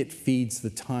think it feeds the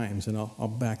times, and I'll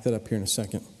back that up here in a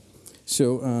second.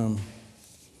 So,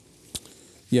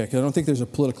 yeah, because I don't think there's a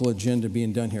political agenda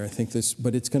being done here. I think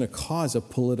but it's going to cause a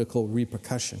political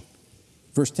repercussion.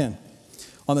 Verse 10.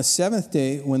 On the seventh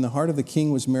day, when the heart of the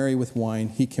king was merry with wine,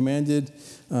 he commanded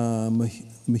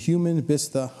Mehuman,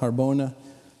 Biztha, Harbona,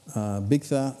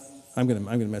 Bigtha. I'm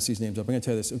gonna mess these names up. I'm going to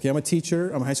tell you this. Okay, I'm a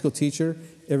teacher. I'm a high school teacher.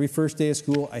 Every first day of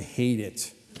school, I hate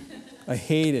it. I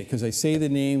hate it because I say the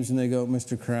names and they go,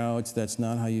 Mr. Crouch, that's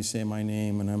not how you say my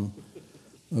name. And I'm,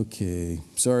 okay,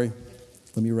 sorry.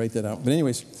 Let me write that out. But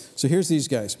anyways, so here's these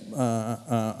guys.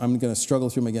 I'm going to struggle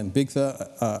through them again. Bigtha,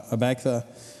 Abagtha,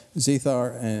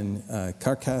 Zethar, and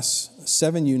Carcass,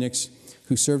 7 eunuchs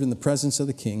who served in the presence of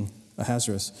the king,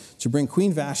 Ahasuerus, to bring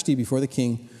Queen Vashti before the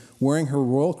king, wearing her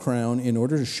royal crown in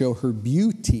order to show her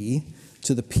beauty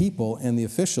to the people and the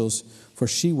officials, for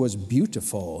she was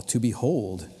beautiful to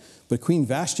behold. But Queen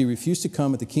Vashti refused to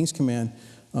come at the king's command,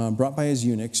 brought by his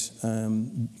eunuchs.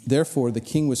 Therefore, the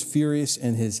king was furious,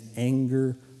 and his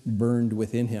anger burned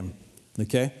within him.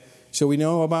 Okay? So we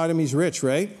know about him. He's rich,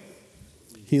 right?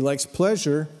 He likes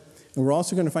pleasure. And we're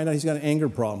also going to find out he's got an anger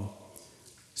problem.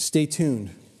 Stay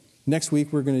tuned. Next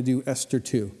week, we're going to do Esther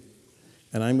 2.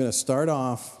 And I'm going to start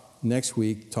off next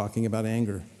week talking about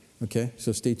anger. Okay?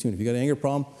 So stay tuned. If you got an anger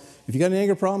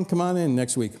problem, come on in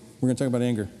next week. We're going to talk about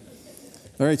anger.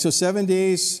 All right, so 7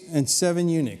 days and 7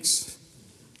 eunuchs.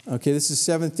 Okay, this is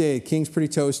the 7th day. King's pretty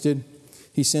toasted.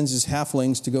 He sends his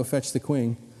halflings to go fetch the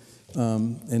queen.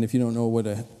 And if you don't know what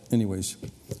a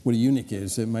eunuch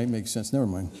is, it might make sense. Never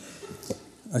mind.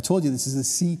 I told you this is a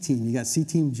C team. You got C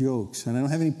team jokes, and I don't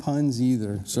have any puns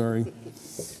either. Sorry.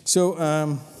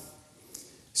 So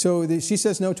she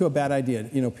says no to a bad idea.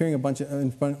 Appearing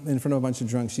in front of a bunch of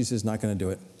drunks, she says not going to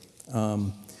do it.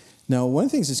 Now, one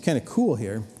of the things that's kind of cool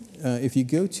here, if you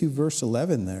go to verse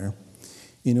 11 there,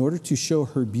 in order to show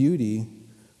her beauty,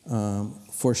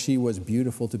 for she was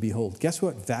beautiful to behold. Guess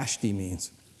what Vashti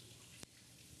means?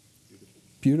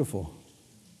 Beautiful.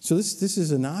 So this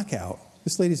is a knockout.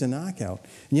 This lady's a knockout.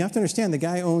 And you have to understand, the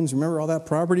guy owns, remember all that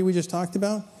property we just talked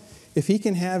about? If he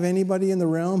can have anybody in the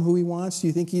realm who he wants, do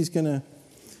you think he's going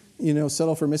to,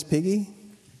 settle for Miss Piggy?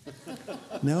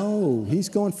 No, he's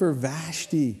going for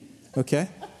Vashti. Okay?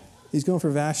 He's going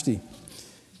for Vashti.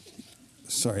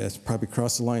 Sorry, that's probably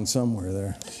crossed the line somewhere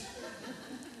there.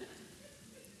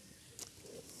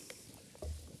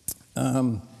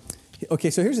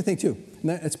 Okay, so here's the thing, too. And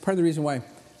that's part of the reason why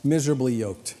miserably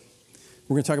yoked.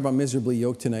 We're going to talk about miserably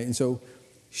yoked tonight. And so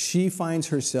she finds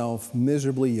herself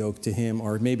miserably yoked to him,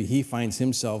 or maybe he finds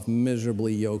himself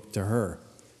miserably yoked to her.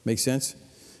 Make sense?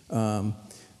 And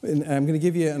I'm going to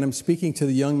give you, and I'm speaking to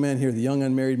the young men here, the young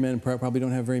unmarried men, probably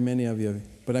don't have very many of you,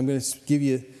 but I'm going to give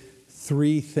you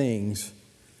 3 things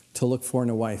to look for in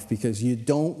a wife, because you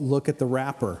don't look at the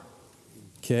wrapper,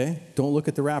 okay? Don't look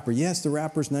at the wrapper. Yes, the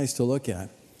wrapper's nice to look at,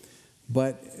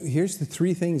 but here's the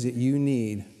 3 things that you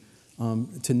need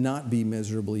to not be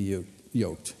miserably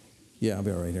yoked. Yeah, I'll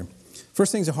be all right here.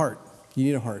 First thing's a heart. You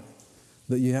need a heart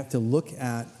that you have to look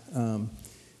at, and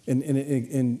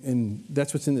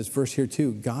that's what's in this verse here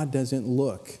too. God doesn't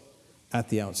look at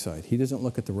the outside. He doesn't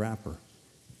look at the wrapper.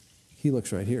 He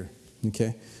looks right here.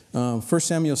 Okay? 1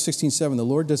 Samuel 16:7, the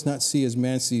Lord does not see as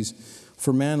man sees,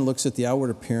 for man looks at the outward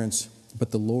appearance,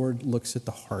 but the Lord looks at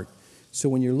the heart. So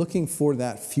when you're looking for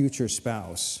that future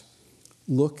spouse,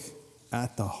 look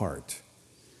at the heart.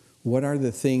 What are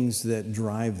the things that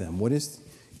drive them? What is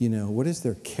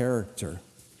their character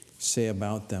say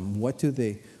about them?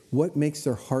 What makes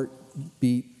their heart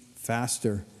beat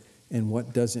faster, and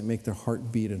what doesn't make their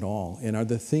heart beat at all? And are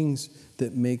the things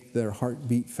that make their heart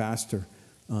beat faster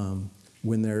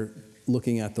when they're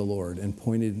looking at the Lord and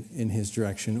pointed in his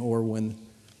direction, or when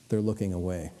they're looking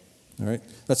away? All right?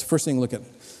 That's the first thing to look at.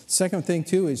 Second thing,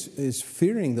 too, is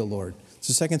fearing the Lord. It's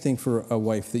the second thing for a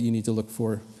wife that you need to look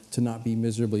for to not be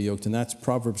miserably yoked, and that's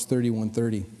Proverbs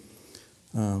 31:30.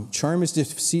 Charm is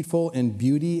deceitful and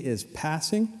beauty is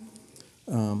passing,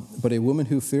 but a woman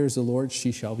who fears the Lord,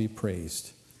 she shall be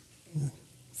praised.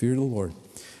 Fear the Lord.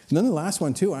 And then the last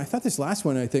one, too. I thought this last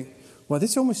one, I think, well,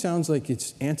 this almost sounds like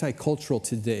it's anti-cultural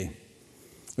today.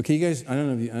 Okay, you guys, I don't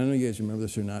know if you guys remember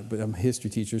this or not, but I'm a history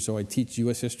teacher, so I teach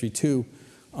U.S. history too.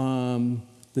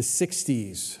 The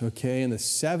 60s, okay, and the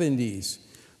 70s,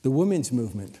 the women's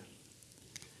movement.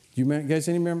 Do you guys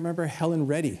remember Helen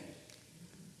Reddy?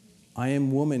 I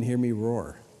am woman, hear me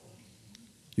roar.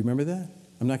 Do you remember that?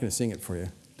 I'm not going to sing it for you.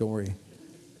 Don't worry.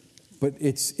 But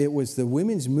it was the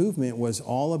women's movement was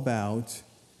all about,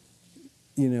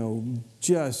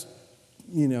 just,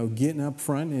 getting up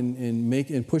front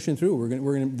and pushing through. We're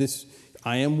going to this.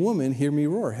 I am woman, hear me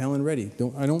roar, Helen Reddy.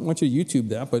 I don't want you to YouTube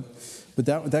that, but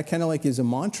that kind of like is a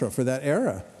mantra for that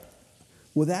era.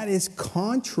 Well, that is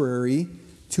contrary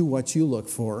to what you look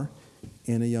for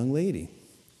in a young lady.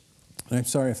 And I'm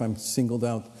sorry if I'm singled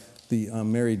out the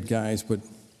married guys, but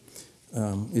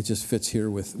it just fits here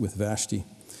with Vashti.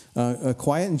 A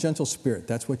quiet and gentle spirit,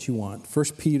 that's what you want. 1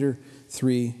 Peter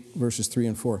 3, verses 3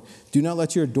 and 4. Do not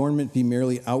let your adornment be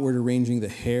merely outward arranging the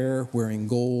hair, wearing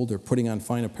gold, or putting on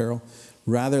fine apparel.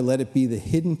 Rather, let it be the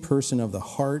hidden person of the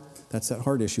heart. That's that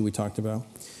heart issue we talked about.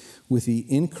 With the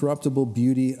incorruptible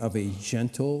beauty of a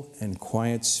gentle and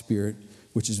quiet spirit,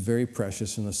 which is very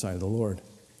precious in the sight of the Lord.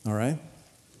 All right?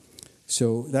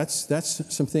 So that's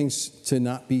some things to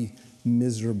not be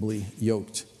miserably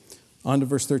yoked. On to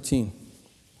verse 13.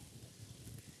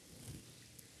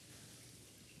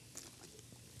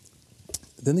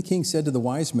 Then the king said to the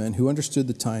wise men who understood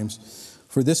the times,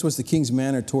 for this was the king's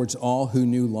manner towards all who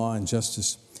knew law and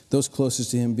justice, those closest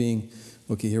to him being,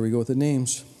 okay, here we go with the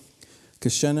names,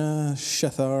 Kashena,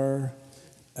 Shethar,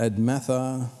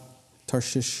 Admatha,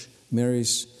 Tarshish,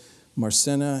 Meres,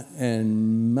 Marsena,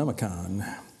 and Memucan,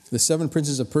 the 7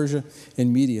 princes of Persia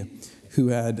and Media, who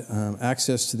had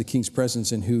access to the king's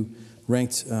presence and who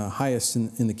ranked highest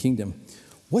in the kingdom.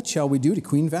 What shall we do to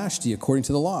Queen Vashti according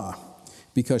to the law?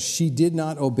 Because she did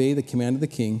not obey the command of the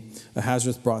king,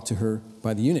 Ahasuerus brought to her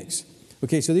by the eunuchs.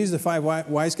 Okay, so these are the 5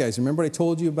 wise guys. Remember what I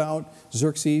told you about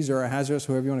Xerxes or Ahasuerus,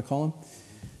 whoever you want to call him?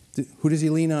 Who does he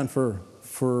lean on for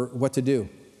what to do?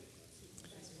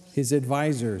 His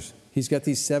advisors. He's got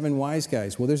these 7 wise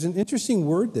guys. Well, there's an interesting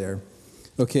word there,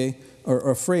 okay,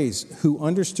 or a phrase, who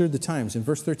understood the times. In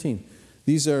verse 13,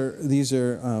 these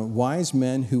are wise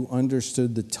men who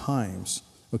understood the times,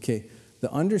 okay.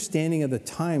 The understanding of the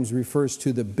times refers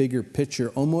to the bigger picture,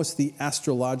 almost the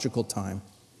astrological time.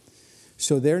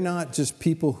 So they're not just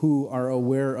people who are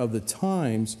aware of the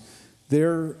times,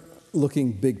 they're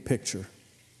looking big picture.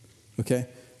 Okay?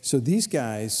 So these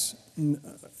guys,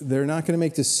 they're not going to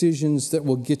make decisions that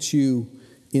will get you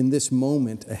in this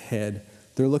moment ahead.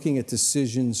 They're looking at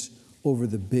decisions over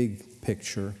the big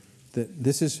picture. That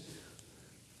this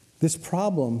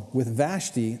problem with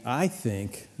Vashti,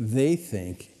 they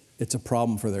think, it's a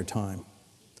problem for their time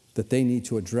that they need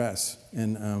to address.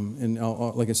 And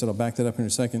like I said, I'll back that up in a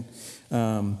second.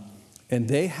 And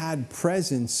they had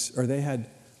presence, or they had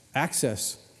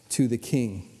access to the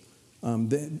king. We're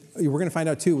going to find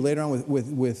out, too, later on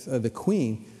with the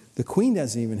queen. The queen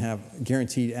doesn't even have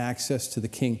guaranteed access to the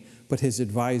king, but his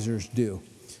advisors do.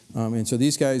 And so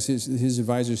these guys, his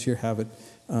advisors here have it.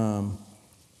 And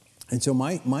so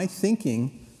my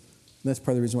thinking... That's part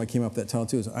of the reason why I came up with that title,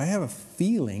 too, is I have a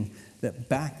feeling that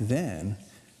back then,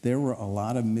 there were a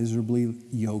lot of miserably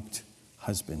yoked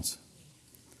husbands.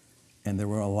 And there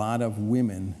were a lot of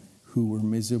women who were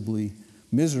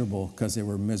miserable because they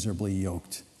were miserably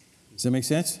yoked. Does that make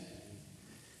sense?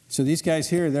 So these guys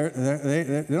here,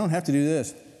 they don't have to do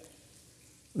this.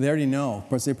 They already know.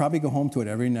 But they probably go home to it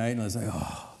every night, and it's like,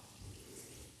 oh,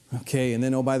 okay. And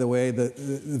then, oh, by the way, the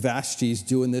Vashti's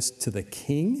doing this to the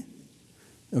king.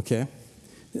 Okay,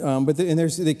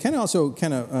 the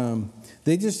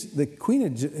queen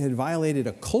had violated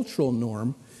a cultural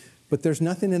norm, but there's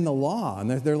nothing in the law,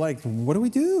 and they're like, what do we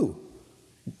do?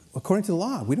 According to the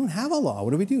law, we don't have a law.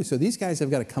 What do we do? So these guys have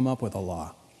got to come up with a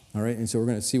law. All right, and so we're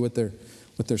going to see what their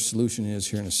solution is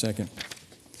here in a second.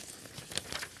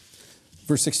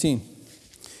 Verse 16.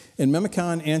 And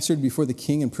Memucan answered before the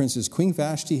king and princes, Queen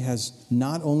Vashti has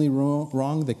not only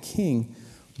wronged the king,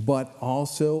 but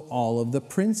also all of the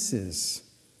princes.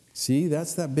 See,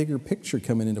 that's that bigger picture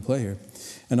coming into play here.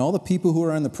 And all the people who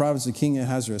are in the province of King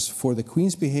Ahasuerus, for the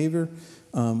queen's behavior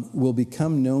will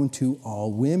become known to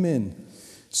all women,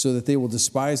 so that they will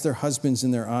despise their husbands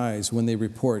in their eyes when they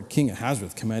report, King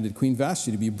Ahasuerus commanded Queen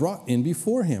Vashti to be brought in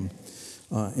before him,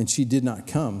 and she did not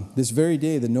come. This very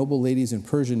day, the noble ladies in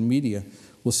Persian Media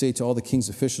will say to all the king's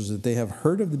officials that they have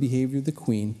heard of the behavior of the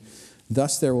queen.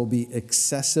 Thus there will be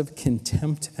excessive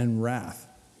contempt and wrath.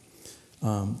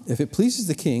 If it pleases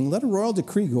the king, let a royal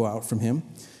decree go out from him,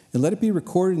 and let it be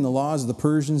recorded in the laws of the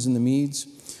Persians and the Medes,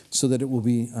 so that it will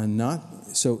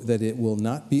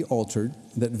not be altered,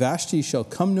 that Vashti shall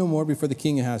come no more before the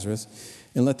king Ahasuerus,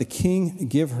 and let the king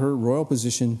give her royal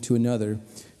position to another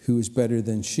who is better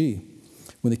than she.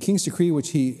 When the king's decree, which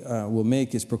he will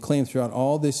make, is proclaimed throughout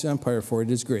all this empire, for it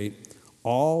is great,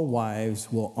 all wives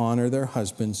will honor their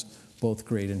husbands, both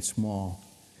great and small.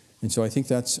 And so I think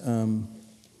that's,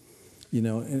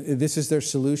 this is their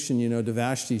solution, to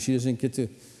Vashti. She doesn't get to,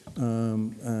 how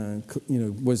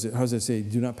does it say,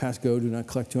 do not pass go, do not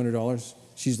collect $200.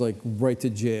 She's like right to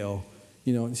jail,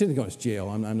 she didn't go to jail.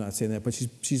 I'm not saying that, but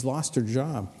she's lost her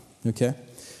job. Okay,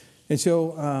 and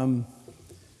so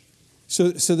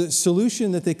the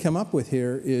solution that they come up with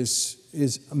here is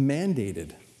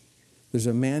mandated. There's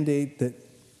a mandate that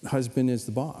husband is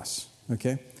the boss.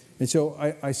 Okay, and so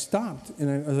I stopped and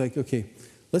I was like, okay,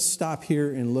 let's stop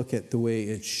here and look at the way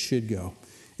it should go.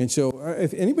 And so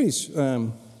if anybody's,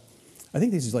 I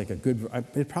think this is like a good,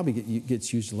 it probably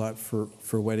gets used a lot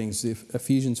for weddings.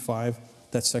 Ephesians 5,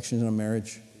 that section on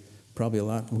marriage, probably a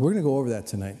lot. We're going to go over that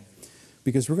tonight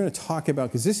because we're going to talk about,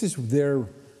 because this is their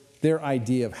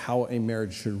idea of how a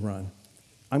marriage should run.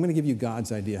 I'm going to give you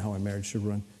God's idea how a marriage should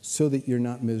run so that you're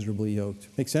not miserably yoked.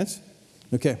 Make sense?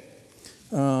 Okay.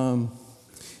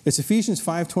 It's Ephesians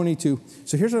 5:22.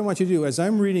 So here's what I want you to do. As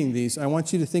I'm reading these, I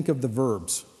want you to think of the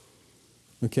verbs.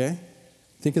 Okay?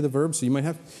 Think of the verbs. So you might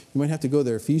have to go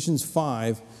there. Ephesians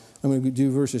 5. I'm going to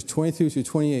do verses 22 through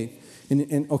 28.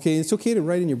 And okay, it's okay to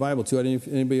write in your Bible too. I don't know if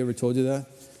anybody ever told you that.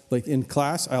 Like in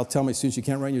class, I'll tell my students you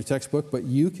can't write in your textbook, but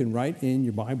you can write in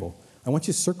your Bible. I want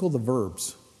you to circle the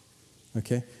verbs.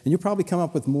 Okay? And you'll probably come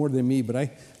up with more than me, but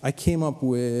I came up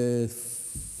with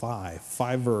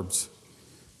five verbs.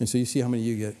 And so you see how many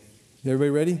you get. Everybody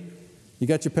ready? You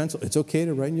got your pencil? It's okay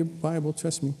to write in your Bible,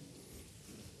 trust me.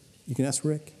 You can ask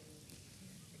Rick.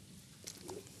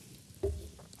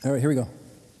 All right, here we go.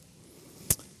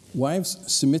 Wives,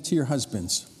 submit to your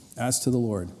husbands as to the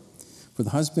Lord. For the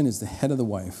husband is the head of the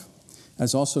wife,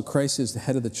 as also Christ is the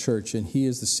head of the church, and he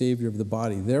is the Savior of the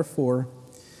body. Therefore,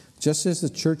 just as the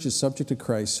church is subject to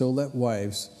Christ, so let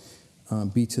wives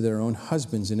be to their own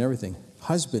husbands in everything.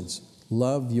 Husbands,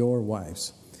 love your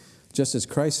wives, just as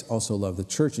Christ also loved the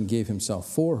church and gave himself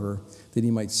for her, that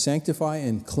he might sanctify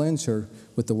and cleanse her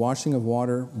with the washing of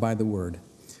water by the word,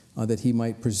 that he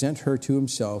might present her to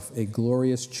himself a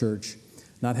glorious church,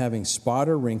 not having spot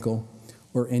or wrinkle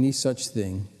or any such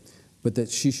thing, but that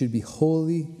she should be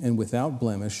holy and without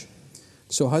blemish.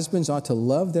 So husbands ought to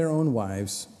love their own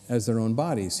wives as their own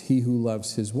bodies. He who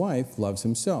loves his wife loves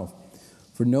himself.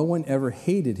 For no one ever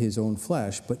hated his own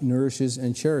flesh, but nourishes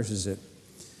and cherishes it,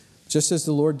 just as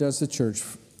the Lord does the church,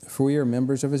 for we are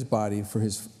members of his body,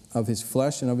 of his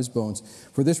flesh and of his bones.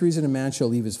 For this reason a man shall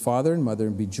leave his father and mother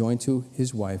and be joined to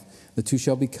his wife. The two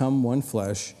shall become one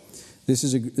flesh. This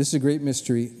is a great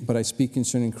mystery, but I speak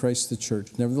concerning Christ the church.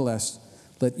 Nevertheless,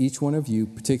 let each one of you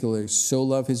particularly so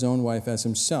love his own wife as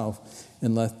himself,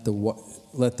 and let the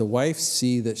wife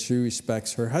see that she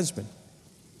respects her husband.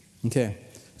 Okay.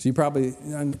 So you probably,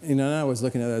 I was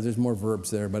looking at that, there's more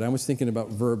verbs there, but I was thinking about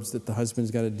verbs that the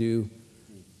husband's got to do.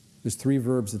 There's 3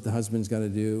 verbs that the husband's got to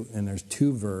do, and there's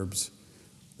 2 verbs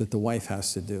that the wife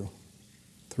has to do.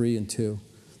 3 and 2.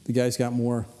 The guy's got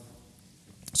more.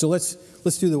 So let's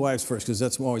do the wives first, because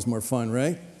that's always more fun,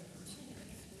 right?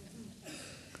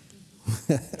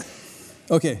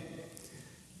 Okay.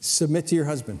 Submit to your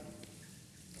husband.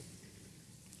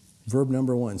 Verb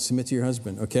number 1, submit to your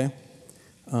husband, okay?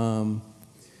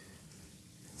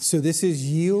 So this is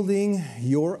yielding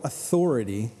your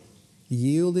authority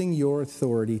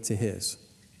to his.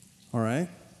 All right?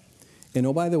 And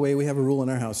oh, by the way, we have a rule in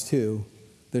our house too.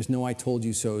 There's no I told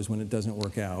you so's when it doesn't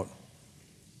work out.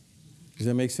 Does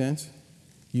that make sense?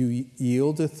 You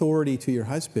yield authority to your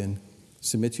husband,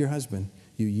 submit to your husband.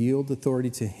 You yield authority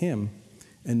to him,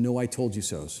 and no I told you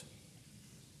so's.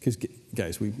 Because,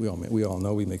 guys, we all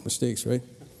know we make mistakes, right?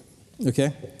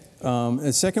 Okay? And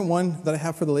the second one that I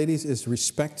have for the ladies is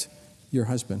respect your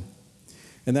husband.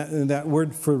 And that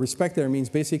word for respect there means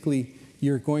basically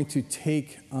you're going to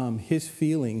take his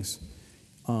feelings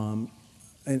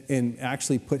and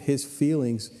actually put his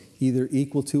feelings either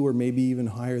equal to or maybe even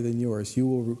higher than yours.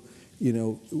 You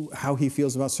will, how he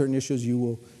feels about certain issues,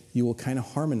 you will kind of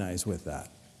harmonize with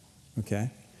that.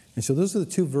 Okay? And so those are the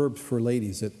 2 verbs for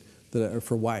ladies that are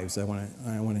for wives I want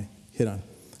to hit on.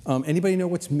 Anybody know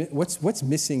what's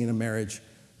missing in a marriage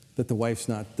that the wife's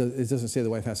not? It doesn't say the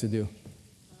wife has to do.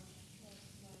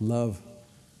 Love.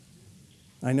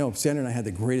 I know. Sandra and I had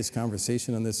the greatest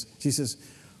conversation on this. She says,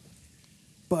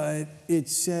 but it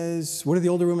says, what are the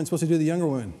older women supposed to do to the younger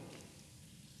women?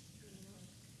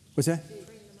 What's that?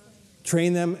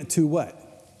 Train them to what?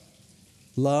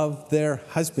 Love their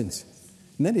husbands.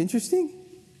 Isn't that interesting?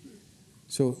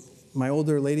 So, my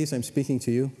older ladies, I'm speaking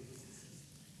to you.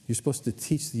 You're supposed to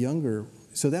teach the younger.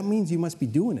 So that means you must be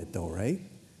doing it, though, right?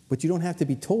 But you don't have to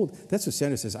be told. That's what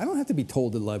Sandra says. I don't have to be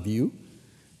told to love you.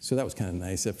 So that was kind of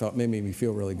nice. It made me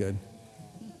feel really good.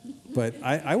 But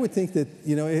I would think that,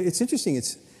 it's interesting.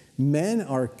 It's men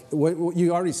are, what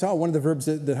you already saw, one of the verbs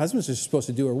that husbands are supposed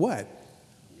to do are what?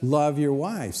 Love your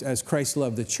wives as Christ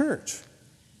loved the church.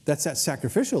 That's that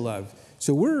sacrificial love.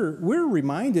 So we're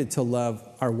reminded to love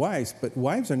our wives, but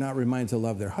wives are not reminded to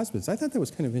love their husbands. I thought that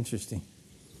was kind of interesting.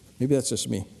 Maybe that's just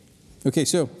me. Okay,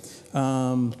 so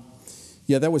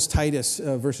that was Titus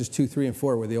verses 2, 3, and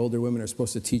 4, where the older women are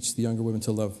supposed to teach the younger women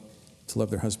to love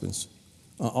their husbands.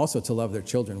 Also to love their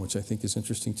children, which I think is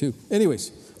interesting too.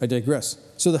 Anyways, I digress.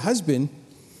 So the husband,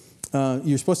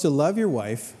 you're supposed to love your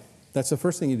wife. That's the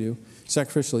first thing you do,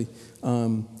 sacrificially.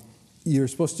 You're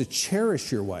supposed to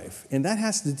cherish your wife. And that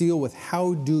has to deal with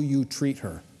how do you treat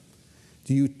her?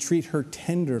 Do you treat her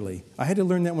tenderly? I had to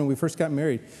learn that when we first got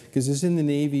married, because it's in the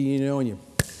Navy, and you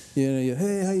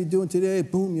hey, how you doing today?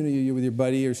 Boom, you're with your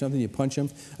buddy or something, you punch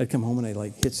him. I'd come home and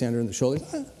I'd hit Sandra in the shoulder.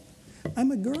 I'm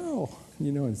a girl,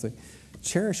 and it's like,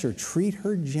 cherish her, treat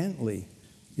her gently,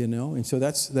 and so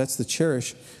that's the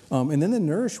cherish. And then the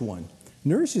nourish one.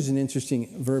 Nourish is an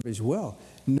interesting verb as well.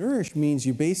 Nourish means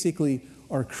you basically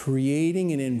are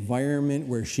creating an environment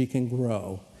where she can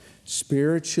grow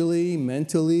spiritually,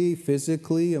 mentally,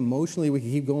 physically, emotionally. We can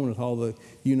keep going with all the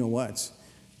you-know-whats.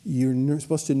 You're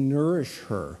supposed to nourish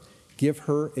her, give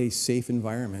her a safe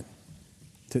environment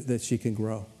that she can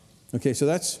grow. Okay, so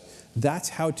that's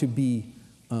how to be.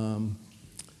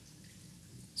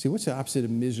 See, what's the opposite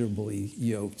of miserably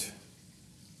yoked?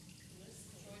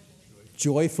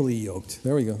 Joyfully yoked.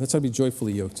 There we go. That's how to be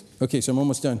joyfully yoked. Okay, so I'm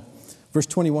almost done. Verse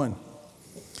 21.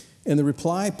 And the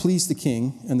reply pleased the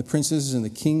king and the princes, and the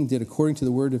king did according to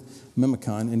the word of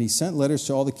Memucan. And he sent letters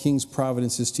to all the king's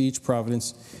provinces, to each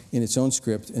province in its own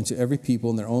script, and to every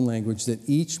people in their own language, that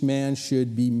each man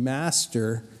should be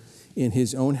master in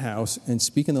his own house and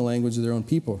speak in the language of their own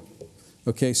people.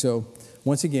 Okay, so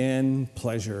once again,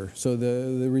 pleasure. So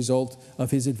the result of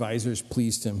his advisors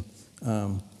pleased him.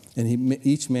 And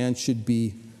each man should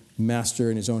be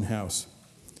master in his own house.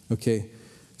 Okay,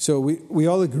 so we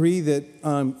all agree that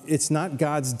it's not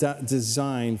God's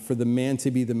design for the man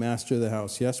to be the master of the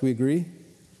house. Yes, we agree?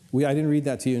 I didn't read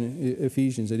that to you in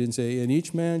Ephesians. I didn't say, and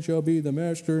each man shall be the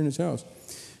master in his house.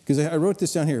 Because I wrote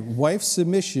this down here. Wife's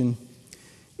submission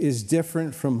is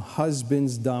different from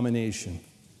husband's domination.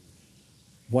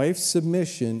 Wife's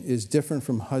submission is different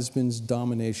from husband's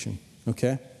domination.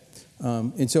 Okay?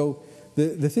 And so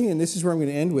the thing, and this is where I'm going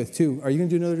to end with too. Are you going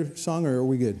to do another song, or are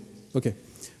we good? Okay.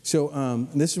 So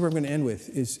this is where I'm going to end with,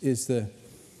 is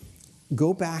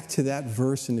go back to that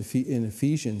verse in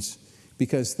Ephesians,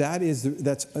 because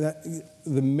the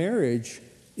marriage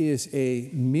is a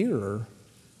mirror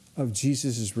of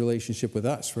Jesus' relationship with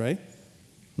us, right?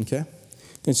 Okay?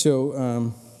 And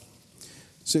so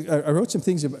I wrote some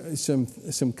things,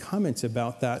 some comments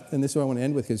about that, and this is what I want to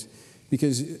end with,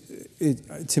 because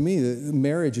to me, the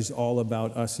marriage is all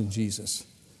about us and Jesus.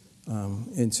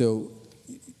 And so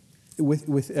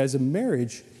as a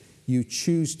marriage, you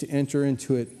choose to enter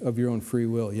into it of your own free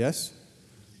will, yes?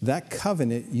 That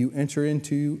covenant you enter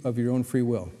into of your own free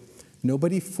will.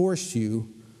 Nobody forced you,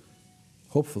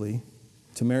 hopefully,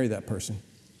 to marry that person.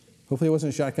 Hopefully it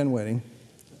wasn't a shotgun wedding,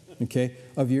 okay?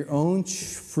 Of your own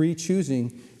free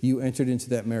choosing, you entered into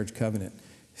that marriage covenant.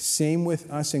 Same with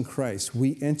us in Christ.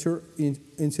 We enter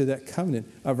into that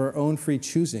covenant of our own free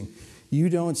choosing. You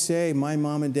don't say, my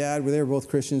mom and dad, they were both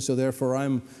Christians, so therefore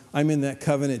I'm in that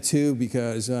covenant too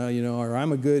because, or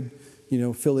I'm a good,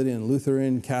 fill it in,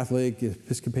 Lutheran, Catholic,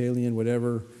 Episcopalian,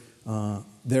 whatever.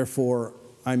 Therefore,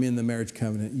 I'm in the marriage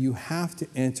covenant. You have to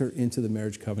enter into the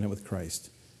marriage covenant with Christ,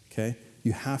 okay?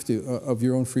 You have to, of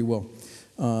your own free will.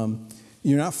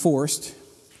 You're not forced.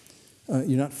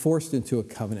 You're not forced into a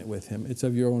covenant with him. It's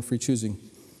of your own free choosing.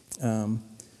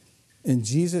 And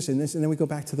Jesus, and then we go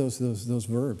back to those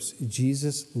verbs.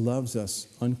 Jesus loves us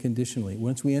unconditionally.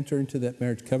 Once we enter into that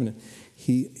marriage covenant,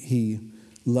 he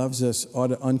loves us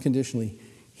unconditionally.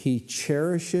 He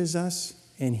cherishes us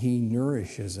and he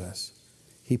nourishes us.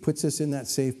 He puts us in that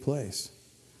safe place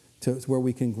to where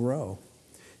we can grow.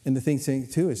 And the thing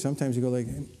too is sometimes you go like,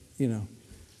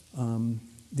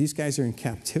 these guys are in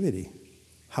captivity.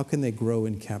 How can they grow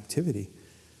in captivity?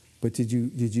 But did you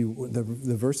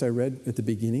the verse I read at the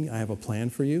beginning, I have a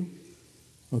plan for you,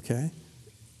 okay?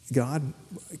 God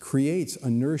creates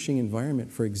a nourishing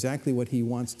environment for exactly what he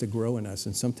wants to grow in us.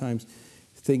 And sometimes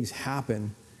things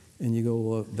happen and you go,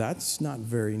 well, that's not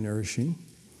very nourishing.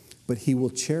 But he will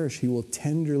cherish, he will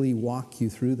tenderly walk you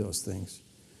through those things.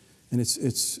 And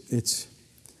it's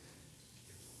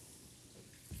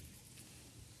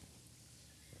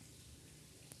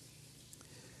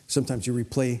sometimes you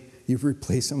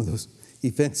replay some of those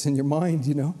events in your mind,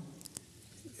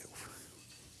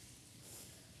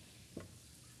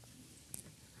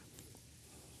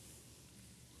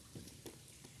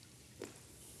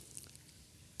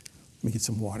 Let me get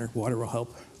some water. Water will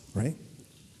help, right?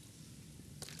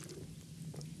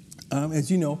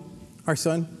 As you know, our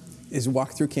son is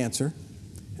walked through cancer,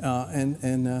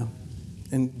 and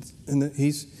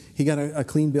he got a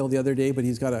clean bill the other day, but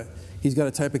he's got a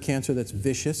type of cancer that's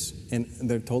vicious, and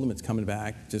they told him it's coming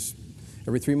back. Just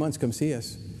every 3 months, come see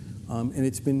us. And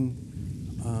it's been,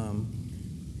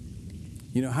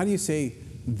 how do you say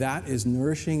that is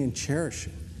nourishing and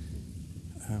cherishing?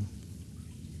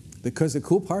 Because the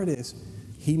cool part is,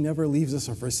 he never leaves us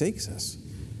or forsakes us.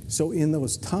 So in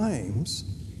those times,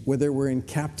 whether we're in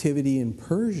captivity in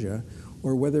Persia,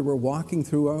 or whether we're walking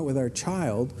through with our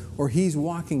child, or he's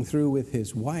walking through with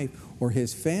his wife or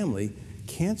his family,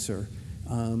 cancer,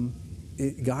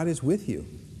 God is with you.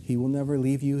 He will never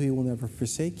leave you. He will never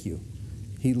forsake you.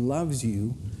 He loves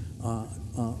you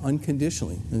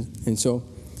unconditionally. And so,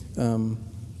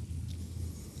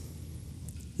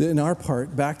 in our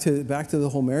part, back to the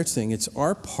whole marriage thing, it's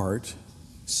our part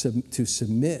to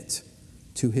submit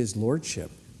to his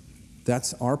lordship.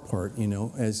 That's our part,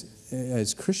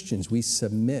 as Christians, we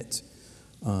submit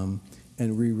and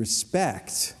we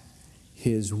respect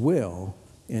his will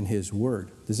and his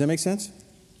word. Does that make sense?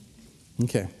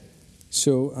 Okay.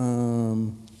 So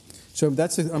I'm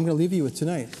going to leave you with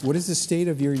tonight. What is the state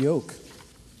of your yoke?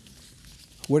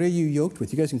 What are you yoked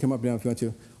with? You guys can come up now if you want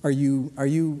to. Are you,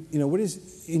 what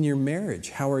is in your marriage?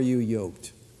 How are you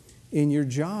yoked? In your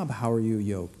job, how are you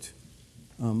yoked?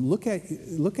 Look at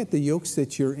the yokes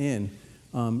that you're in,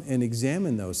 and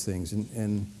examine those things.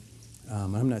 And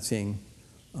I'm not saying,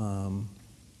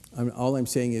 all I'm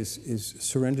saying is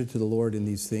surrender to the Lord in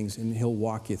these things, and he'll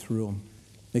walk you through them.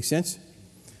 Make sense?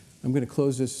 I'm going to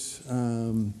close this.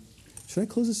 Should I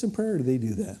close this in prayer, or do they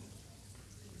do that?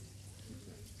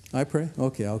 I pray?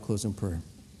 Okay, I'll close in prayer.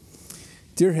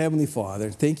 Dear Heavenly Father,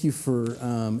 thank you for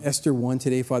Esther 1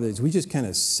 today, Father. As we just kind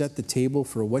of set the table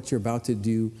for what you're about to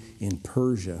do in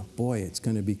Persia. Boy, it's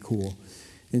going to be cool.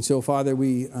 And so, Father,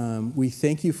 we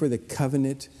thank you for the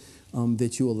covenant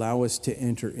that you allow us to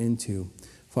enter into.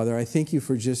 Father, I thank you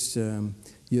for just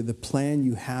the plan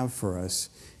you have for us,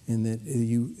 and that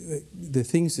the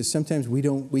things that sometimes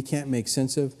we can't make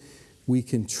sense of, we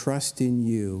can trust in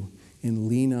you and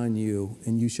lean on you,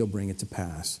 and you shall bring it to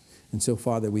pass. And so,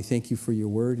 Father, we thank you for your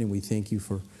word, and we thank you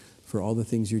for all the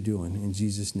things you're doing. In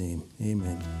Jesus' name,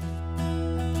 amen.